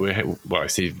 and I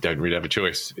see you don't really have a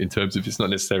choice in terms of, it's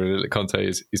not necessarily that Conte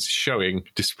is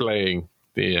displaying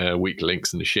the weak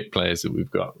links and the shit players that we've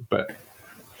got, but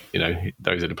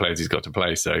those are the players he's got to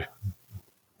play. So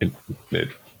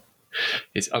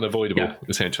it's unavoidable,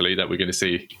 essentially, that we're going to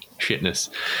see shitness.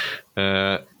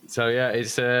 So yeah,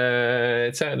 it's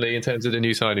certainly in terms of the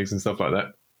new signings and stuff like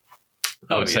that.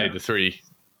 I would say the three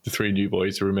new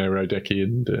boys, Romero, Decky,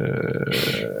 and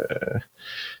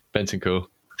Bentancur.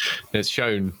 It's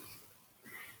shown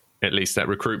at least that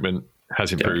recruitment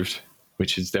has improved,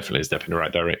 which is definitely a step in the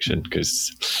right direction,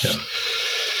 because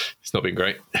it's not been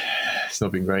great.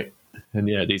 And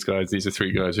these are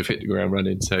three guys who've hit the ground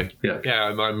running. So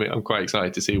I'm quite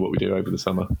excited to see what we do over the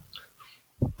summer.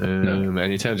 And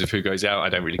in terms of who goes out, I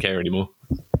don't really care anymore.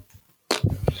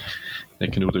 They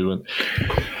can all do one.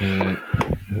 I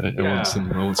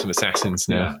want some assassins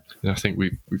now. I think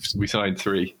we signed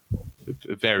 3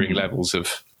 varying levels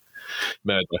of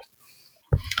murder.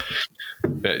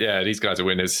 But these guys are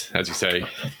winners, as you say.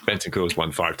 Bentancur's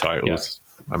won 5 titles.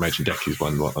 I imagine Decky's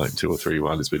won 2 or 3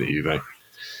 while he's been at Juve.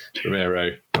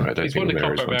 Romero, I don't think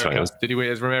Romero's won titles.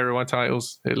 Has Romero won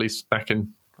titles, at least back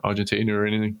in Argentina or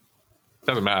anything?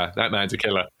 Doesn't matter. That man's a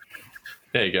killer.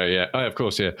 There you go. Yeah. Oh, of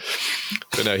course. Yeah.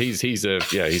 But no, he's a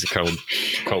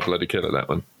cold-blooded killer. That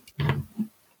one.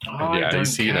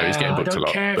 He's getting booked a lot.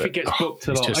 I don't care if he gets booked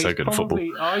a lot. He's just so good at football.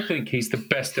 I think he's the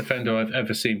best defender I've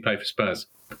ever seen play for Spurs.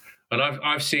 And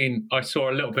I saw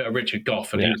a little bit of Richard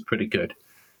Goff, and he was pretty good.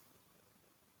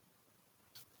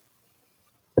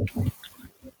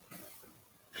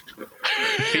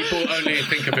 People only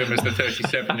think of him as the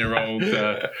 37-year-old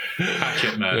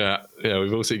hatchet man. Yeah,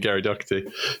 we've all seen Gary Doherty.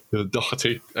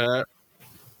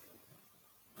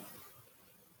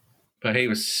 But he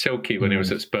was silky when he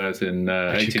was at Spurs in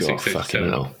 86,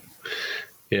 87.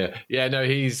 Yeah. No,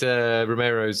 he's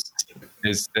Romero's.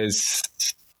 He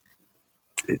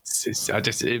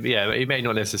may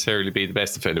not necessarily be the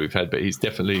best defender we've had, but he's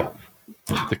definitely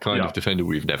the kind of defender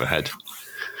we've never had.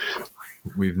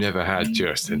 We've never had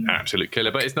just an absolute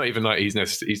killer, but it's not even like he's not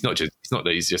that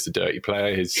he's just a dirty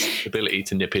player. His ability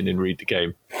to nip in and read the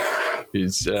game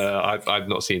is I've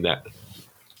not seen that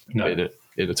in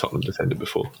a Tottenham defender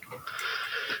before.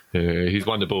 He's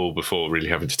won the ball before really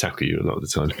having to tackle you a lot of the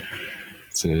time.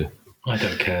 I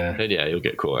don't care. And he'll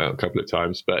get caught out a couple of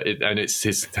times, but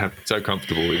he's so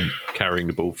comfortable in carrying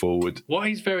the ball forward. What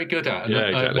he's very good at, and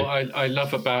exactly. what I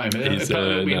love about him,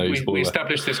 we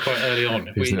established this quite early on.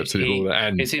 He's an absolute baller.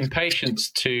 And his impatience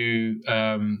to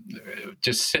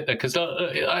just sit there, because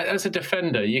as a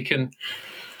defender, you're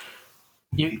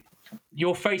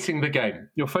facing the game.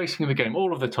 You're facing the game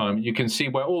all of the time. You can see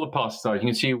where all the passes are. You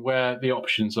can see where the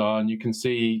options are, and you can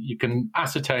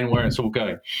ascertain where it's all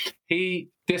going. He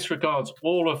disregards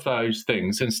all of those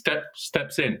things and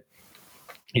steps in.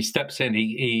 He steps in.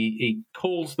 He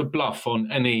calls the bluff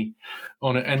on any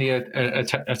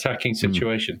attacking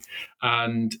situation,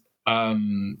 and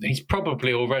he's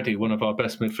probably already one of our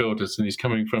best midfielders, and he's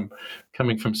coming from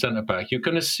centre back. You're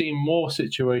going to see more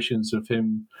situations of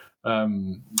him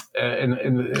in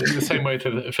the same way for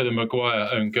the Maguire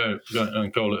own goal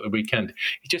at the weekend.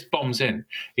 He just bombs in.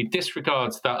 He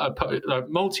disregards that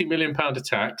multi-million-pound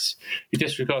attacks. He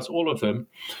disregards all of them,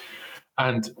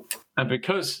 and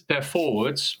because they're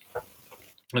forwards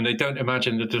and they don't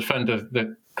imagine the defender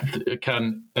that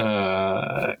can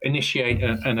initiate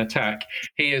an attack,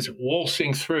 he is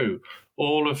waltzing through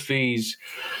all of these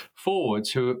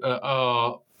forwards who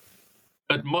are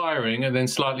admiring and then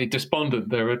slightly despondent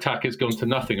their attack has gone to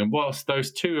nothing. And whilst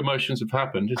those two emotions have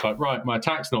happened, it's like, right, my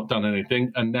attack's not done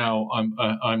anything, and now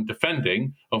I'm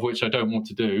defending, of which I don't want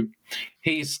to do.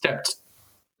 He's stepped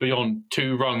beyond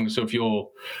 2 rungs of your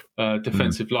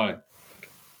defensive line.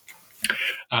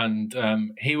 And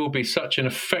he will be such an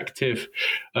effective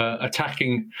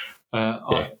attacking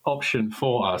option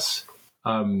for us.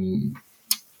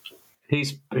 He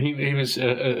was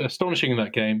astonishing in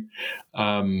that game.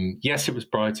 Yes, it was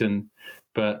Brighton,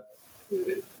 but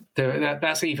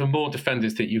that's even more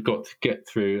defenders that you've got to get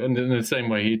through. And in the same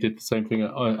way, he did the same thing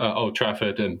at Old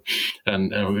Trafford, and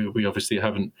we obviously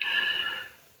haven't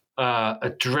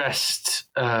addressed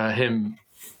him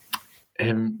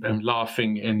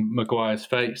laughing in Maguire's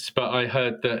face. But I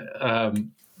heard that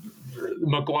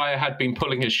Maguire had been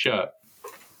pulling his shirt.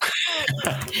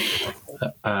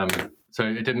 So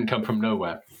it didn't come from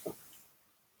nowhere.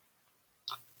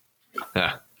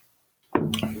 Yeah.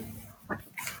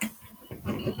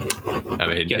 I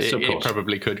mean, yes, it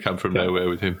probably could come from nowhere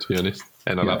with him, to be honest.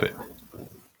 And I love it.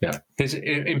 Yeah. His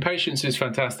impatience is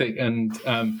fantastic. And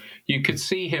you could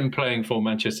see him playing for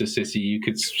Manchester City. You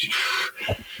could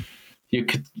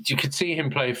see him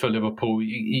play for Liverpool.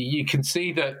 You can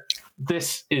see that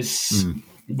this is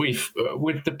we've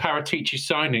with the Paratici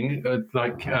signing,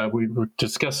 we were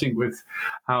discussing with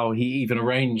how he even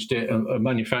arranged it and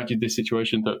manufactured this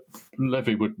situation that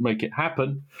Levy would make it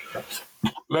happen.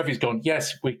 Levy's gone,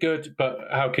 yes, we're good, but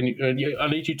how can you? I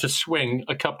need you to swing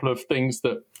a couple of things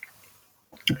that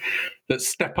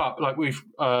step up. Like we've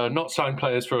not signed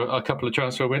players for a couple of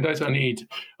transfer windows. I need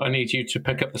you to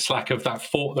pick up the slack of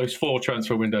those 4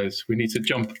 transfer windows. We need to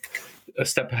jump a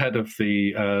step ahead of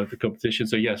the competition.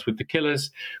 So yes, with the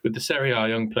killers, with the Serie A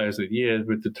Young Players of the Year,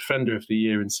 with the Defender of the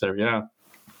Year in Serie A,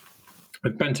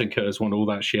 with Bentancur has won all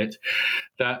that shit.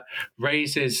 That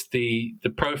raises the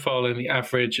profile and the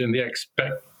average and the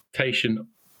expectation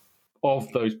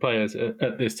of those players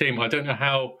at this team. I don't know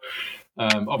how.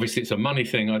 Obviously, it's a money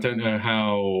thing. I don't know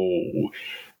how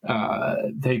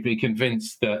they'd be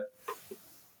convinced that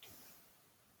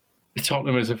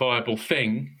Tottenham is a viable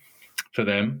thing for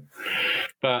them.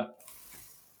 But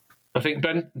I think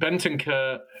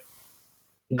Bentancur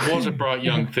was a bright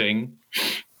young thing.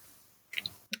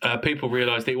 People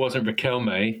realised it wasn't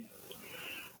Riquelme.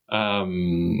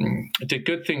 Did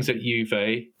good things at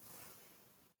Juve.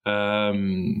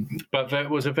 But there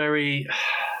was a very...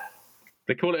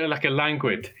 They call it like a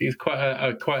languid. He's quite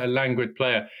a languid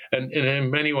player, and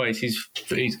in many ways, he's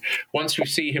once we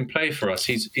see him play for us,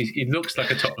 he looks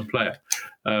like a Tottenham player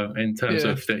in terms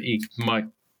of that he might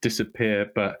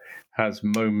disappear, but has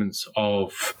moments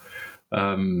of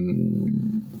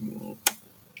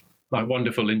like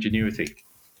wonderful ingenuity.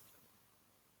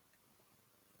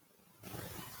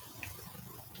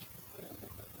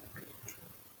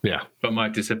 Yeah, but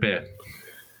might disappear.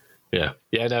 Yeah.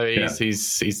 No, he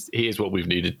is what we've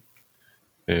needed.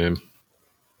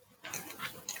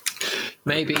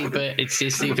 Maybe, but it's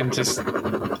just even just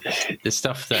the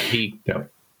stuff that he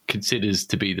considers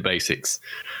to be the basics,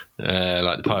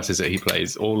 like the passes that he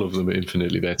plays. All of them are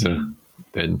infinitely better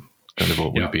than kind of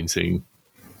what we've been seeing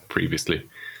previously.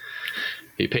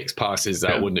 He picks passes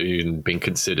that wouldn't have even been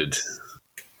considered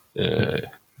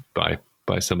by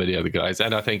some of the other guys,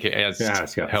 and I think it has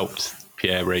helped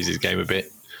Pierre raise his game a bit.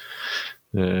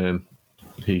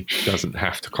 He doesn't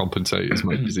have to compensate as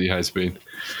much as he has been.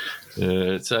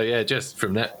 Just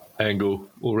from that angle,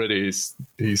 already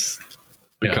he's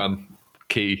become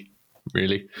key.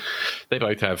 Really, they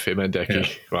both have him and Decky.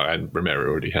 Well, and Romero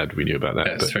already had. We knew about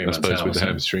that, but I suppose with the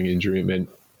hamstring injury, it meant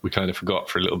we kind of forgot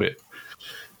for a little bit.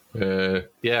 We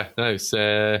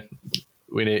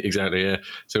need exactly. Yeah,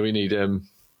 so we need.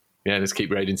 Let's keep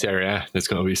raiding Serie A. There's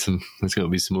got to be some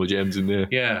more gems in there.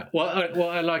 Yeah. What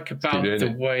I like about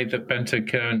the way that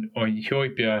Bentancur and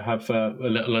Højbjerg have a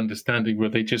little understanding where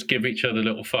they just give each other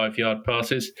little 5-yard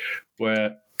passes,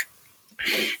 where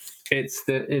it's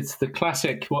the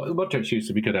classic what Modric used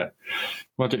to be good at.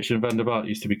 Modric and Van der Vaart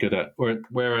used to be good at.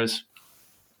 Whereas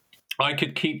I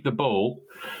could keep the ball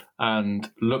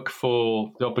and look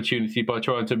for the opportunity by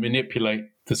trying to manipulate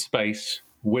the space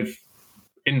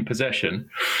in possession,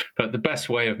 but the best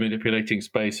way of manipulating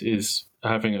space is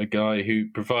having a guy who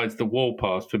provides the wall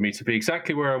pass for me to be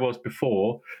exactly where I was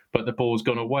before, but the ball's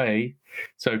gone away,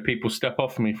 so people step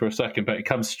off me for a second, but it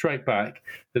comes straight back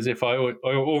as if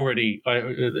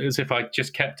as if I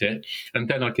just kept it, and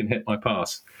then I can hit my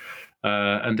pass.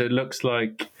 And it looks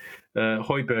like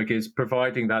Højbjerg is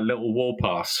providing that little wall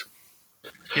pass.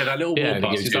 Yeah, that little wall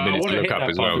pass. He's like, I want to hit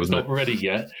that pass, it's not ready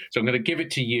yet, so I'm going to give it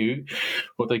to you,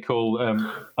 what they call,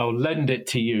 I'll lend it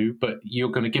to you, but you're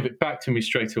going to give it back to me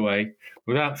straight away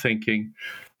without thinking.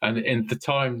 And in the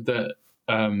time that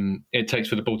it takes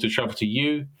for the ball to travel to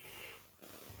you,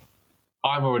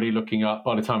 I'm already looking up.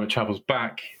 By the time it travels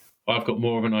back, I've got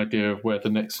more of an idea of where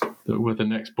the next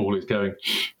ball is going.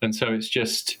 And so it's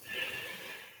just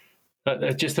a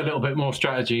little bit more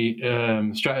strategy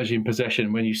in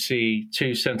possession when you see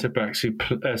two centre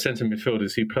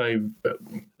midfielders who play.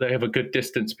 They have a good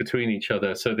distance between each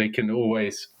other, so they can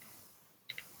always.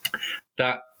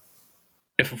 That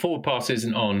if a forward pass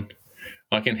isn't on,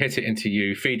 I can hit it into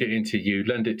you, feed it into you,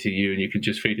 lend it to you, and you can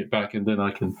just feed it back, and then I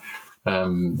can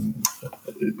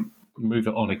move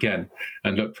it on again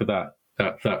and look for that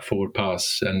forward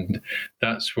pass, and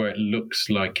that's where it looks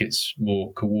like it's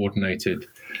more coordinated.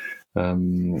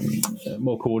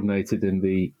 More coordinated in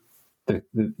the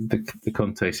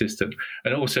Conte system,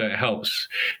 and also it helps.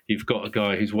 You've got a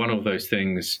guy who's won all those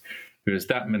things, who has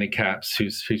that many caps,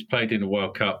 who's played in the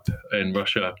World Cup in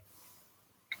Russia,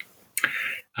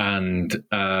 and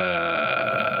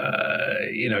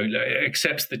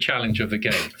accepts the challenge of the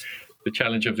game. The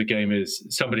challenge of the game is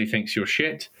somebody thinks you're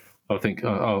shit. I think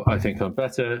I'm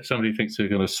better. Somebody thinks they're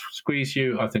going to squeeze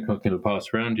you. I think I'm going to pass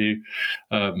around you.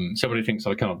 Somebody thinks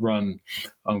I can't run.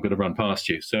 I'm going to run past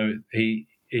you. So he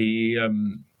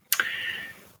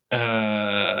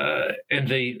in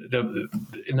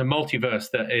the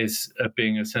multiverse that is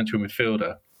being a central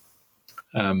midfielder,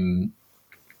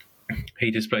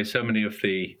 he displays so many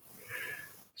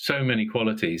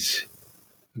qualities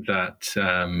that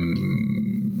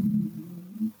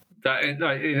that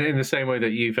in the same way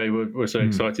that Juve were so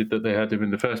excited that they had him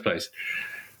in the first place.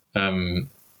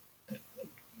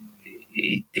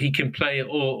 He can play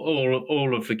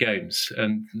all of the games,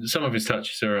 and some of his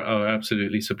touches are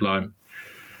absolutely sublime.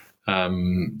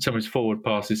 Some of his forward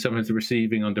passes, some of the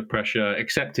receiving under pressure,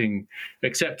 accepting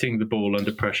the ball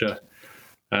under pressure,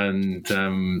 and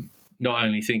not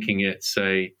only thinking it's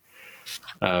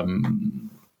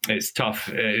tough.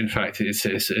 In fact, it's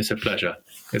a pleasure.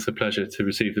 It's a pleasure to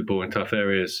receive the ball in tough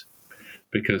areas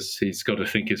because he's got to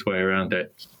think his way around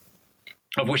it.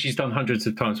 Of which he's done hundreds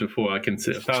of times before. I can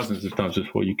say thousands of times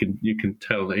before. You can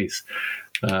tell that he's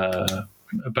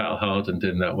battle hardened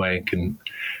in that way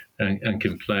and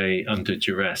can play under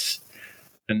duress.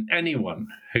 And anyone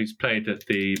who's played at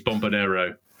the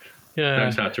Bombonero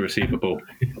knows how to receive a ball.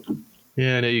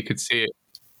 Yeah, no, you could see it.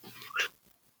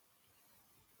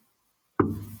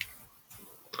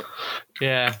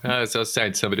 Yeah, as I was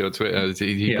saying to somebody on Twitter,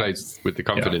 he plays with the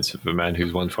confidence of a man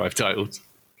who's won 5 titles.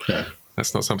 Yeah.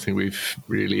 That's not something we've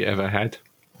really ever had.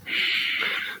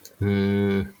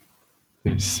 He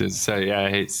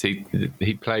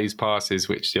plays passes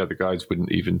which the other guys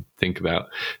wouldn't even think about,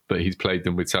 but he's played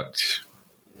them with such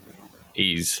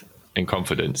ease and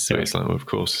confidence. So it's like, well, of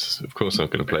course, I'm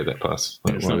going to play that pass.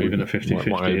 Like, it's not even a 50-50.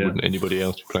 Why wouldn't anybody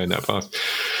else be playing that pass?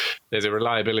 There's a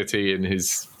reliability in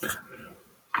his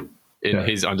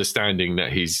understanding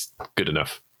that he's good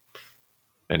enough.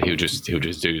 And he'll just do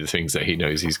the things that he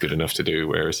knows he's good enough to do.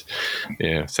 Whereas,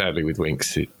 sadly with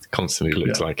Winks, it constantly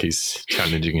looks like he's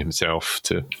challenging himself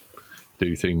to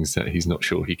do things that he's not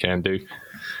sure he can do.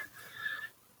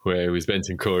 Where with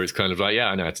Bentancur, it's kind of like,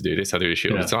 I know how to do this. I do this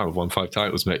shit all the time. I've won 5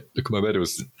 titles, mate. Look at my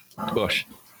medals. Gosh.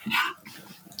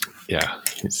 Yeah.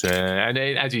 It's and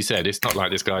as you said, it's not like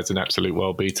this guy's an absolute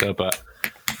world beater, but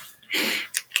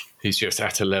he's just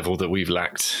at a level that we've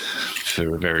lacked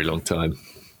for a very long time.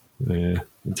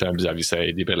 In terms of, as you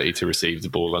say, the ability to receive the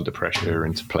ball under pressure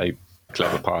and to play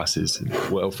clever passes, and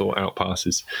well thought out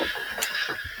passes.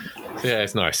 So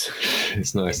it's nice.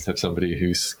 It's nice to have somebody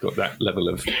who's got that level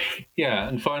of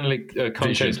and finally,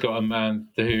 Conte's got a man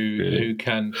who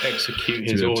can execute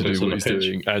his orders on the pitch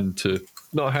doing and to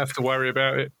not have to worry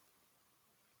about it.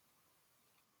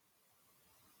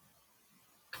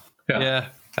 Yeah,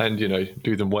 and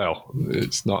do them well.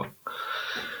 It's not.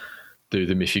 Do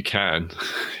them if you can.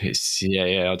 It's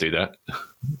I'll do that.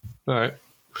 All right.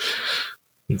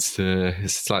 It's a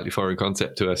slightly foreign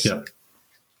concept to us. Yeah.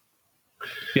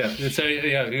 So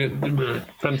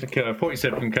Bentancur,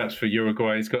 47 caps for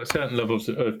Uruguay. He's got certain levels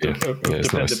of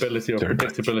dependability, of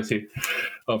predictability,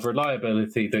 of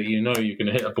reliability that you're going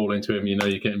to hit a ball into him. You're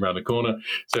getting around the corner.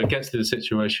 So it gets to the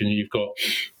situation you've got.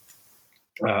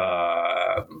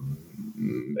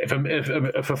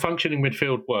 If a functioning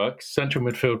midfield works, central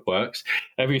midfield works,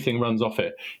 everything runs off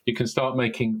it. You can start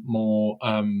making more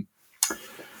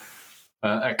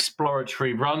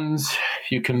exploratory runs.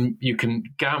 You can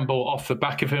gamble off the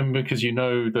back of him because you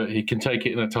know that he can take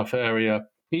it in a tough area.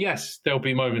 Yes, there'll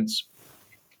be moments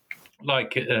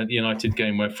like the United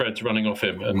game where Fred's running off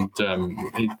him and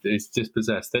he's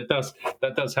dispossessed. That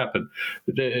does happen.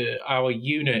 Our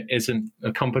unit isn't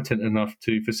competent enough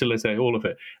to facilitate all of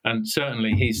it, and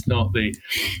certainly he's not the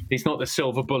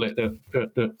silver bullet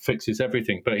that fixes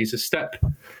everything. But he's a step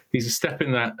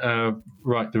in that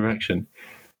right direction.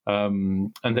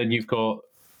 And then you've got,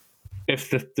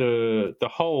 if the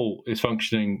whole is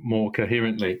functioning more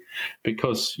coherently,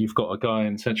 because you've got a guy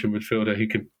in central midfielder who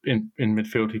can in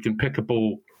midfield who can pick a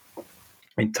ball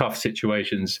in tough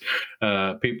situations,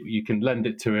 you can lend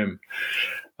it to him.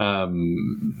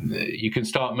 You can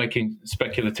start making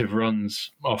speculative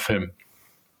runs off him.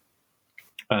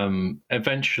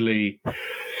 Eventually,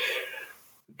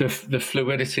 the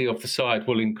fluidity of the side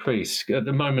will increase. At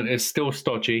the moment, it's still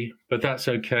stodgy, but that's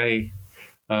okay.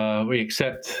 We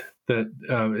accept that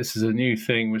this is a new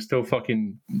thing. We're still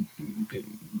fucking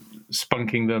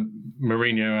spunking the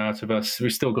Mourinho out of us. We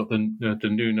still got the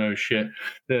Nuno shit.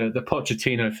 The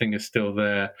Pochettino thing is still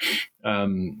there.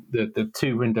 The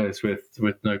 2 windows with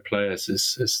no players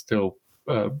is still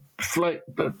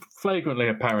flagrantly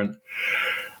apparent,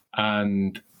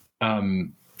 and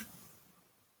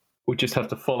we just have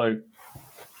to follow.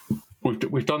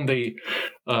 We've done the.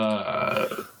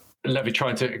 Levy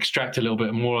trying to extract a little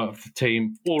bit more out of the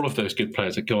team. All of those good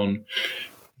players are gone.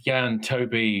 Jan,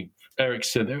 Toby,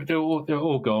 Eriksen, they're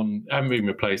all gone. Haven't been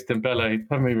replaced. Dembele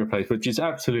haven't been replaced, which is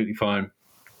absolutely fine.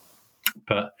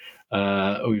 But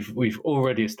we've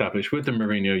already established with the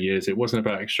Mourinho years, it wasn't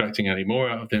about extracting any more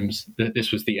out of them.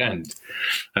 This was the end,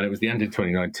 and it was the end in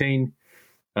 2019.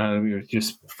 And we were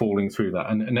just falling through that,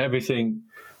 and everything.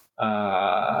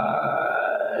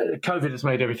 COVID has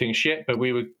made everything shit, but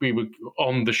we were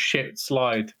on the shit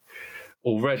slide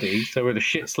already. So we're the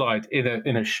shit slide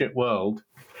in a shit world.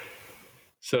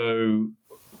 So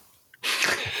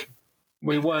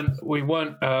we weren't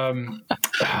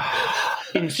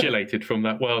insulated from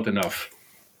that world enough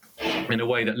in a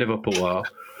way that Liverpool are.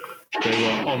 They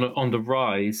were on the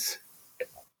rise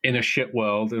in a shit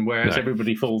world, and whereas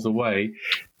everybody falls away,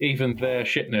 even their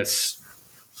shitness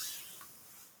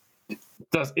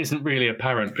isn't really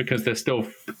apparent because they're still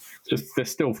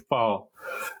far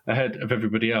ahead of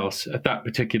everybody else at that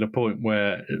particular point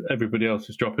where everybody else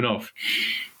was dropping off.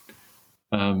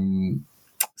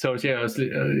 So it was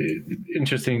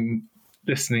interesting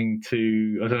listening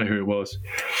to, I don't know who it was,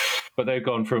 but they've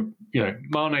gone from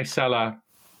Mane, Salah,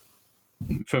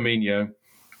 Firmino.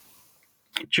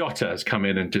 Jota has come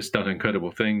in and just done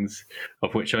incredible things,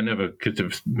 of which I never could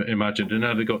have imagined. And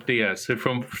now they've got Diaz. So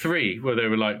from 3, where they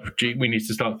were like, gee, we need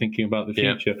to start thinking about the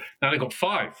future. Yeah. Now they've got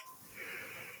 5.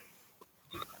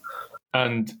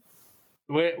 And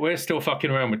we're still fucking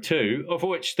around with 2, of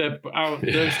which those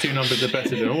 2 numbers are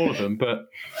better than all of them. But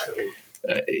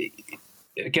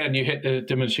again, you hit the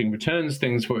diminishing returns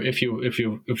things where if you're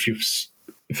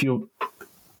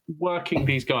working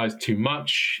these guys too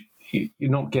much,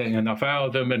 you're not getting enough out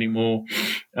of them anymore,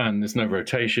 and there's no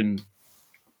rotation.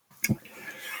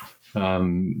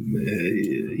 You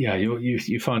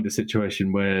find a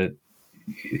situation where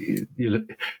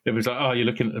it was like, oh, you're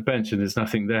looking at the bench and there's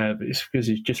nothing there, but it's because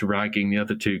he's just ragging the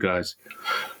other 2 guys.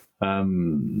 But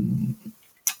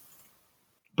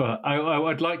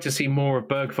I'd like to see more of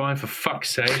Bergwijn, for fuck's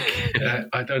sake.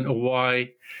 I don't know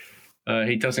why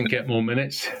he doesn't get more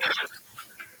minutes.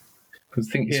 Because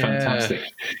I think he's fantastic.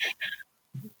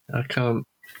 I can't.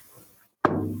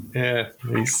 Yeah,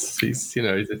 he's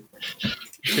the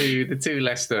 2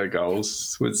 Leicester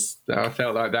goals was. I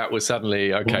felt like that was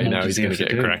suddenly okay. Now he's going to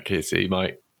get a crack. He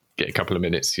might get a couple of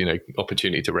minutes,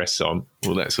 opportunity to rest on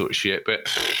all that sort of shit. But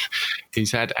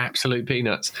he's had absolute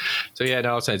peanuts. So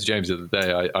I was saying to James the other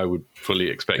day, I would fully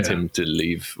expect him to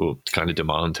leave, or kind of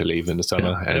demand to leave in the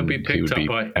summer, and he'll be picked up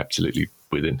by absolutely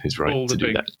within his right all to the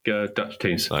do big that. Dutch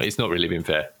teams. It's not really been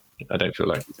fair. I don't feel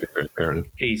like it's been very fair enough.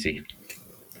 Easy.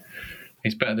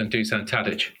 He's better than Dusan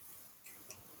Tadic.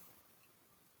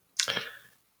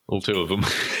 All 2 of them.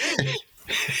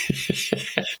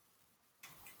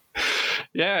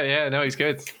 No, he's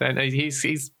good. And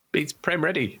he's Prem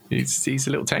ready. He's a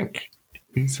little tank.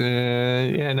 He's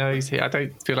I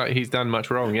don't feel like he's done much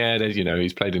wrong. Yeah, there's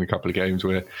he's played in a couple of games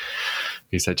where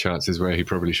he's had chances where he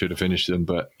probably should have finished them,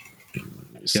 but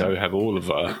so have all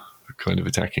of our kind of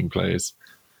attacking players.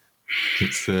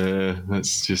 It's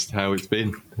that's just how it's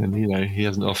been, and he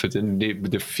hasn't offered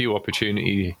the few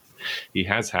opportunity he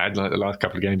has had, like the last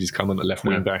couple of games he's come on the left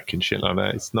wing back and shit like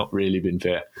that. It's not really been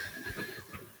fair.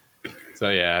 So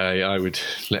I would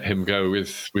let him go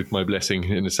with my blessing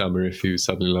in the summer if he was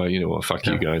suddenly like, what, fuck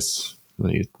you guys,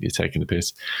 you're taking the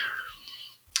piss.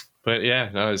 But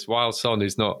while Son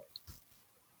is not.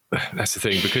 That's the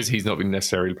thing, because he's not been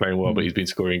necessarily playing well, but he's been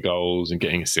scoring goals and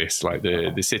getting assists, like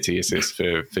the City assist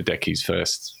for Decky's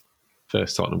first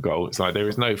Tottenham goal. It's like there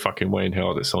is no fucking way in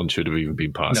hell that Son should have even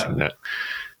been passing that.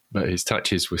 But his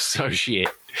touches were so shit,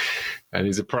 and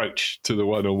his approach to the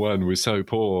one-on-one was so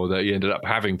poor that he ended up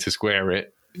having to square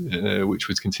it, which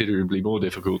was considerably more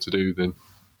difficult to do than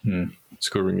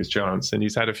scoring his chance. And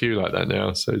he's had a few like that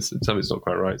now, so something's not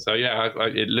quite right. So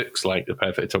it looks like the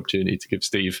perfect opportunity to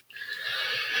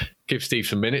give Steve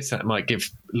some minutes. That might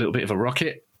give a little bit of a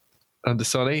rocket under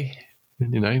Sonny,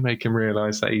 and make him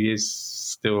realise that he is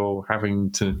still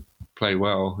having to play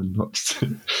well and not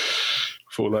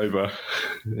fall over.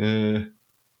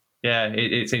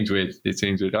 It seems weird. It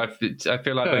seems weird. I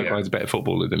feel like Bergwijn's a better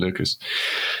footballer than Lucas.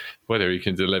 Whether he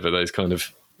can deliver those kind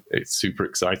of super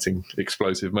exciting,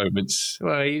 explosive moments,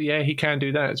 well, he can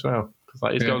do that as well.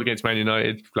 Like his goal against Man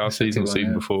United last season,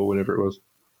 season before, whenever it was.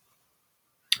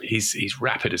 He's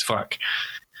rapid as fuck.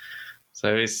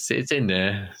 So it's in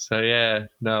there. So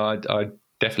I'd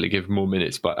definitely give him more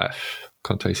minutes, but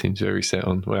Conte seems very set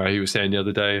on. Well, he was saying the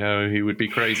other day how he would be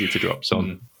crazy to drop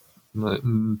Son. Like,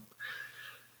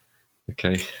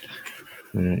 okay.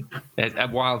 Right.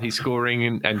 And while he's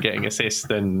scoring and getting assists,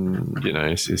 then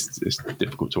it's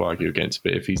difficult to argue against.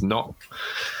 But if he's not,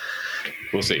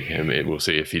 we'll see. We'll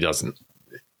see if he doesn't.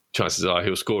 Chances are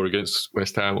he'll score against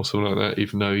West Ham or something like that,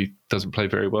 even though he doesn't play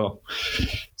very well.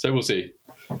 So we'll see.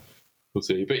 We'll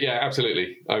see. But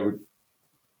absolutely, I would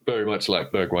very much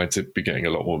like Bergwijn to be getting a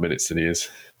lot more minutes than he is.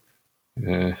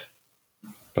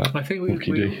 But I think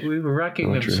we were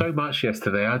ragging them so much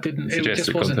yesterday. It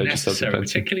just wasn't necessary,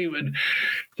 particularly when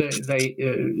they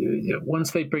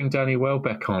once they bring Danny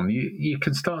Welbeck on, you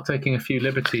can start taking a few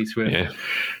liberties with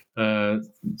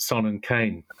Son and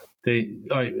Kane. We're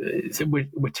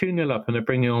 2-0 up and they're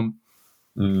bringing on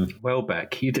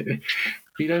Welbeck. You don't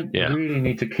really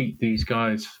need to keep these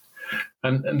guys,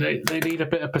 and they need a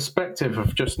bit of perspective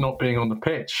of just not being on the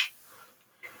pitch.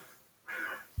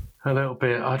 A little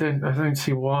bit. I don't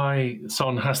see why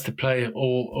Son has to play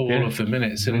all of the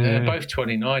minutes, and they're both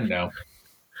 29 now,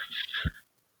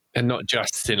 and not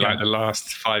just in like the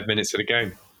last 5 minutes of the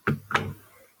game.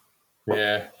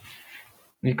 Yeah,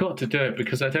 you've got to do it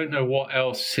because I don't know what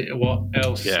else. How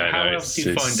else do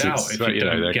you find out if you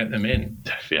don't get them in?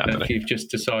 If you've just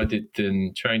decided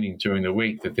in training during the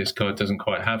week that this guy doesn't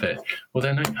quite have it, well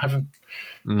then have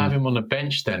him on the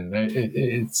bench. Then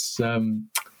it's.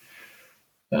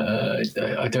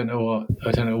 I don't know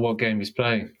what game he's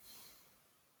playing.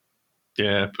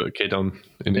 Yeah, put a kid on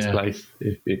in his place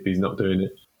if he's not doing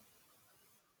it.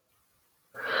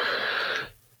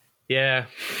 Yeah.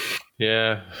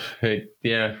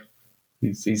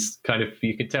 He's kind of,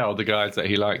 you can tell the guys that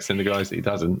he likes and the guys that he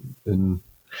doesn't,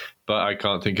 but I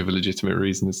can't think of a legitimate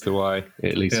reason as to why,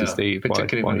 at least with Steve.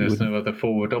 Particularly when there's no other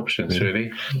forward options, really.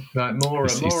 Like Mora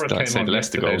came on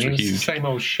yesterday, and he was the same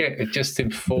old shit. It's just him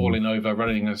falling over,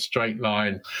 running a straight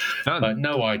line. Like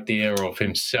no idea of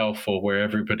himself or where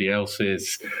everybody else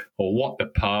is, or what the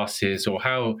pass is, or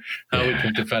how we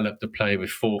can develop the play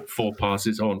with four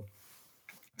passes on.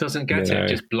 Doesn't get it.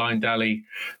 Just blind alley,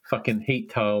 fucking heat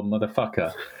tile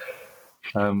motherfucker.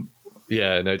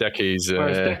 Decky's...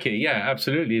 Whereas Decky,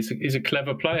 absolutely. He's a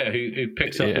clever player who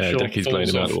picks up the short Decky's falls.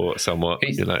 Decky's playing him out somewhat.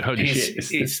 You're like, holy shit.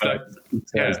 He's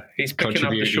picking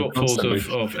up the short falls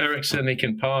of Eriksen. He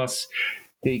can pass.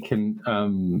 He can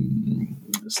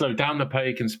slow down the play.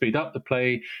 He can speed up the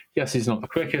play. Yes, he's not the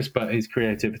quickest, but his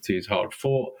creativity is hard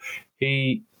fought.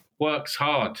 He works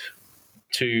hard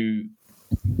to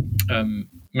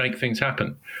make things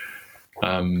happen.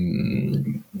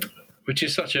 Which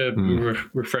is such a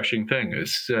refreshing thing.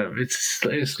 It's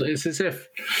as if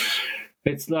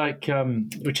it's like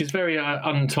which is very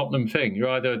un-Tottenham thing.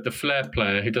 You're either the flair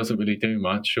player who doesn't really do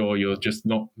much, or you're just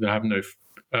not have no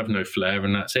flair,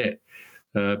 and that's it.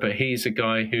 But he's a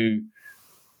guy who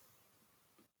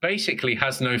basically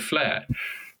has no flair,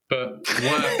 but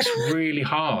works really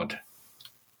hard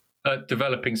at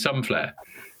developing some flair.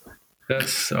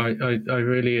 That's I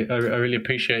really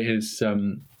appreciate his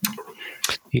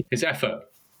effort.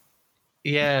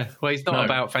 Yeah, well, he's not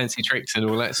about fancy tricks and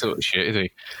all that sort of shit, is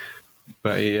he?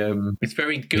 But it's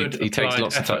very good. He takes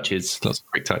lots of touches, lots of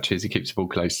quick touches. He keeps the ball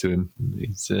close to him.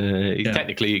 He's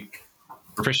technically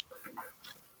proficient.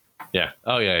 Yeah.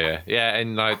 Oh yeah.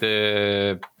 And like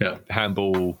the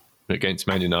handball against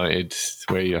Man United,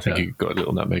 where I think he got a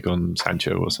little nutmeg on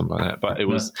Sancho or something like that. But it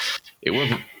wasn't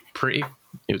pretty.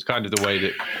 It was kind of the way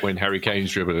that when Harry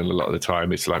Kane's dribbling a lot of the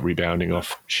time, it's like rebounding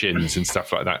off shins and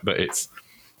stuff like that. But it's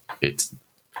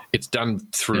done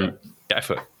through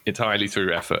effort, entirely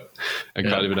through effort, and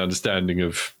kind of an understanding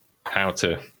of how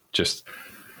to just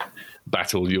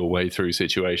battle your way through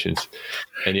situations.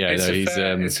 And it's a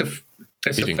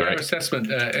fair assessment.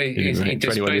 He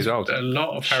displays a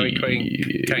lot of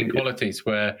Harry Kane qualities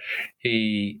where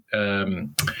he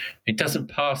doesn't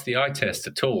pass the eye test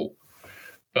at all,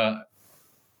 but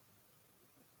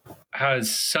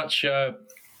has such a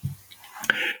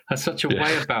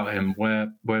way about him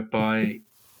whereby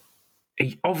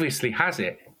he obviously has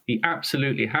it. He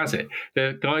absolutely has it. There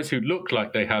are guys who look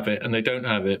like they have it and they don't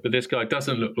have it, but this guy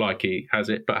doesn't look like he has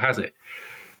it, but has it.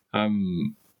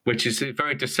 Which is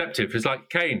very deceptive. It's like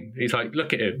Kane. He's like,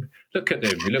 look at him.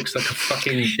 He looks like a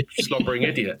fucking slobbering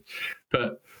idiot.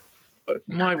 But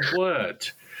my word,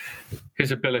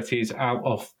 his ability is out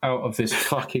of this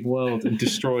fucking world and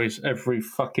destroys every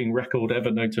fucking record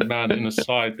ever known to man in a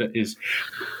side that is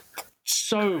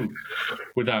so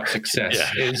without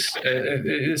success. It's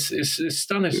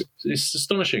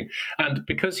astonishing. And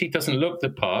because he doesn't look the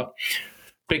part,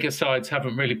 bigger sides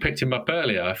haven't really picked him up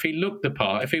earlier. If he looked the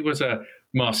part, if he was a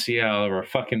Martial or a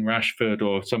fucking Rashford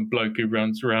or some bloke who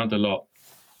runs around a lot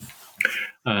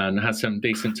and has some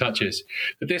decent touches,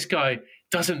 but this guy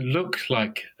doesn't look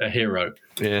like a hero.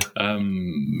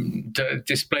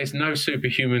 Displays no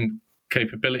superhuman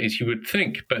capabilities, you would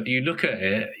think, but you look at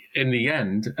it in the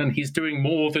end and he's doing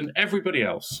more than everybody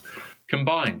else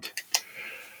combined.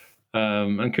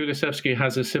 And Kulusevski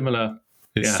has a similar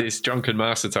it's drunken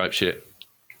master type shit.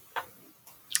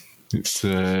 It's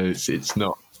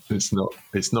not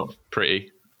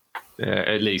pretty.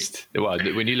 At least, well,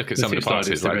 when you look at some of the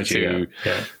passes, like the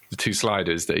two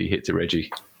sliders that he hit to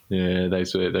Reggie,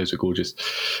 those were gorgeous.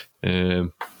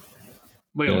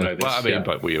 We all know this. Well, I mean,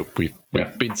 but we've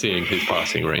been seeing his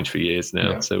passing range for years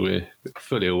now, so we're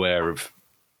fully aware of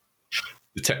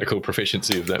the technical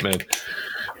proficiency of that man.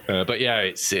 But yeah,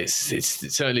 it's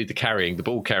certainly the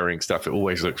ball carrying stuff. It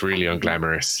always looks really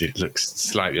unglamorous. It looks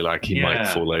slightly like he might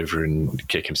fall over and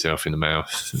kick himself in the mouth.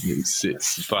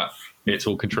 But it's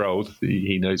all controlled.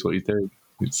 He knows what he's doing.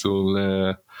 It's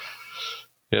all,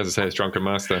 as I say, it's drunken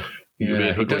master.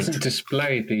 Yeah, he doesn't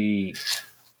display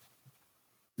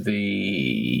the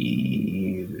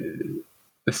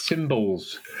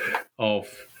symbols of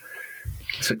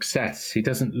success. He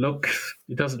doesn't look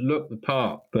the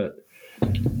part, but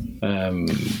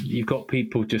you've got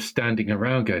people just standing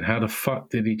around going, how the fuck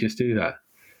did he just do that?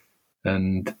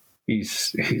 And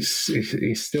he's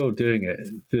still doing it.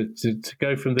 To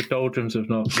go from the doldrums of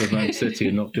Man City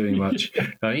and not doing much,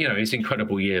 his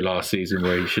incredible year last season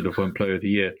where he should have won Player of the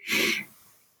Year,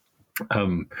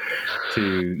 to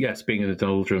being in the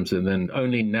doldrums, and then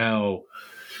only now,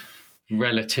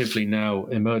 relatively now,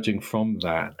 emerging from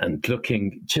that and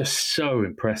looking just so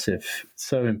impressive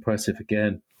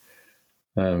again.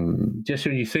 Just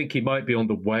when you think he might be on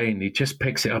the wane, he just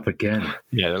picks it up again.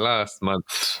 Yeah, the last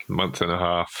month and a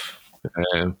half.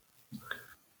 I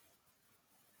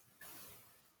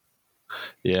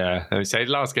would say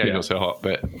the last game not so hot,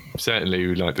 but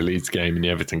certainly like the Leeds game and the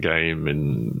Everton game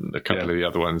and a couple of the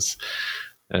other ones,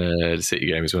 the City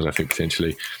game as well, I think,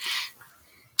 potentially.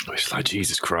 It's like,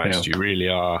 Jesus Christ, you really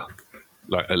are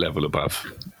like a level above.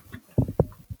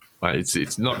 Like,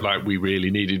 it's not like we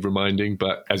really needed reminding,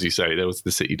 but as you say, there was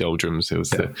the City doldrums. It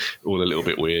was all a little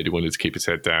bit weird. He wanted to keep his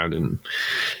head down, and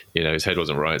his head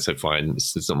wasn't right, so fine.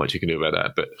 There's not much you can do about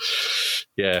that. But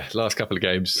last couple of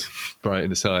games,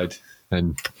 Brighton aside,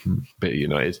 and a bit of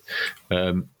United,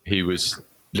 he was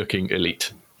looking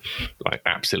elite, like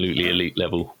absolutely elite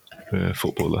level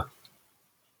footballer.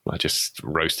 Like just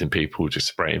roasting people, just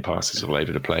spraying passes all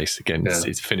over the place. Again,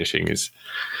 his finishing is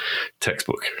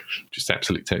textbook, just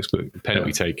absolute textbook.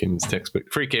 Penalty taken is textbook.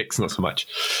 Free kicks, not so much.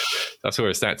 I saw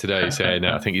a stat today saying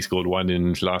I think he scored one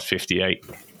in the last 58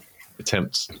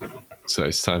 attempts. So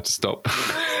it's time to stop.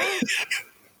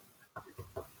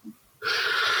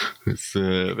 We'll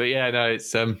see.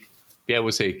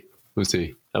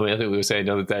 I mean, I think we were saying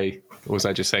the other day, or was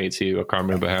I just saying it to you? I can't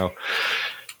remember how.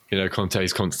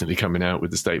 Conte's constantly coming out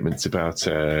with the statements about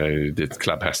the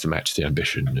club has to match the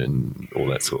ambition and all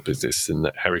that sort of business, and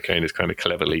that Harry Kane has kind of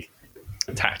cleverly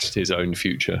attached his own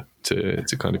future to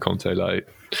kind of Conte. Like,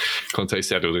 Conte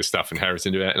said all this stuff and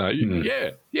Harrison do it, and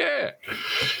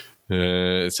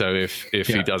so if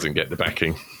he doesn't get the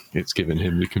backing, it's given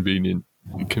him the convenient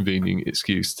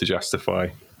excuse to justify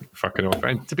fucking off.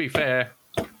 And to be fair,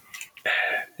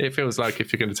 it feels like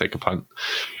if you're going to take a punt,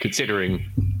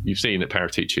 considering you've seen that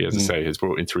Paratici, as I say, has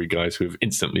brought in three guys who have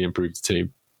instantly improved the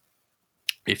team.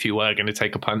 If you were going to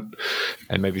take a punt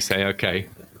and maybe say, okay,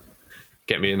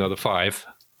 get me another 5,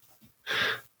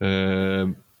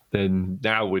 then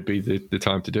now would be the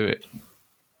time to do it.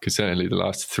 Because certainly the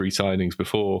last 3 signings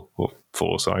before, or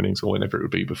 4 signings, or whenever it would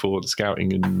be before, the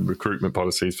scouting and recruitment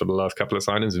policies for the last couple of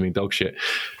signings have been dog shit.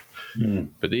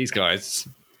 But these guys,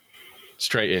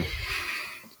 straight in.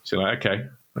 So like, okay,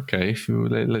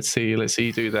 let's see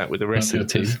you do that with the rest of the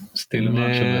team. Steal a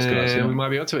march on those guys. We might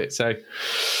be onto it. So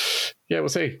we'll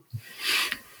see.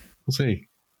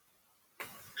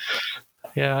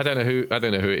 Yeah, I don't know who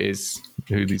it is,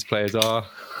 who these players are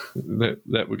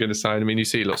that we're going to sign. I mean, you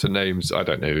see lots of names. I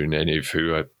don't know any of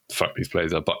who fuck these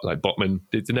players are, but like Botman,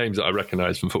 the names that I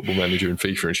recognise from Football Manager and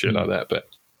FIFA and shit like that. But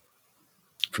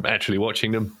from actually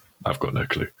watching them, I've got no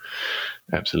clue.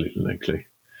 Absolutely no clue.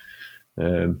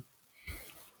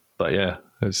 But yeah,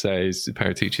 I'd say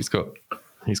Paratici's got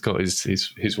his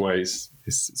ways,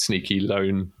 his sneaky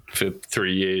loan for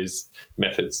 3 years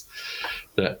methods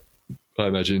that I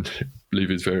imagine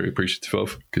Levy's very appreciative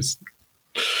of, because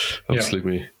obviously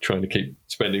we're trying to keep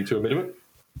spending to a minimum.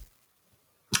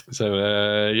 So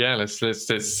let's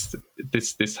this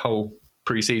whole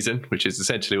pre-season, which is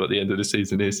essentially what the end of the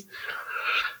season is.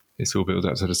 It's all built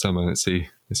up to the summer. Let's see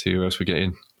who else we get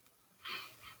in.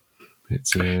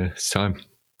 It's time.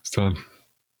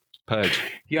 Purge.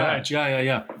 Yeah.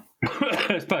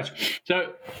 It's Purge.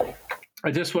 So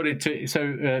I just wanted to. So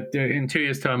in 2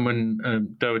 years' time,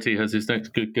 when Doherty has his next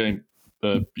good game,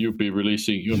 you'll be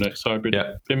releasing your next hybrid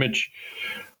image.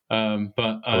 It's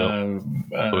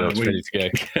ready to go.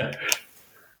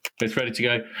 It's ready to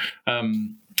go.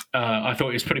 I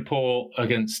thought it was pretty poor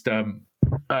against Brighton,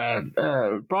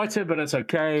 but it's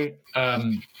okay.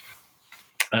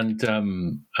 And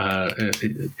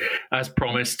as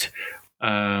promised,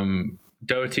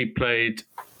 Doherty played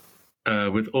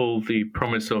with all the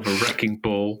promise of a wrecking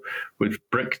ball with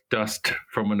brick dust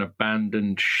from an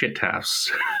abandoned shithouse.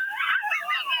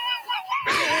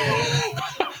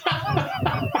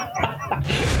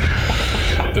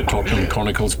 The Tottenham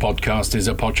Chronicles podcast is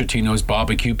a Pochettino's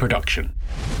Barbecue production.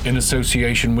 In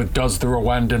association with Does the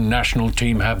Rwandan National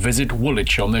Team Have Visit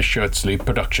Woolwich on their shirt sleeve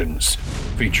productions,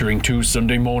 featuring 2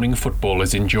 Sunday morning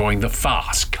footballers enjoying the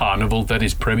farce carnival that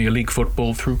is Premier League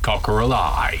football through cockerel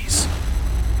eyes.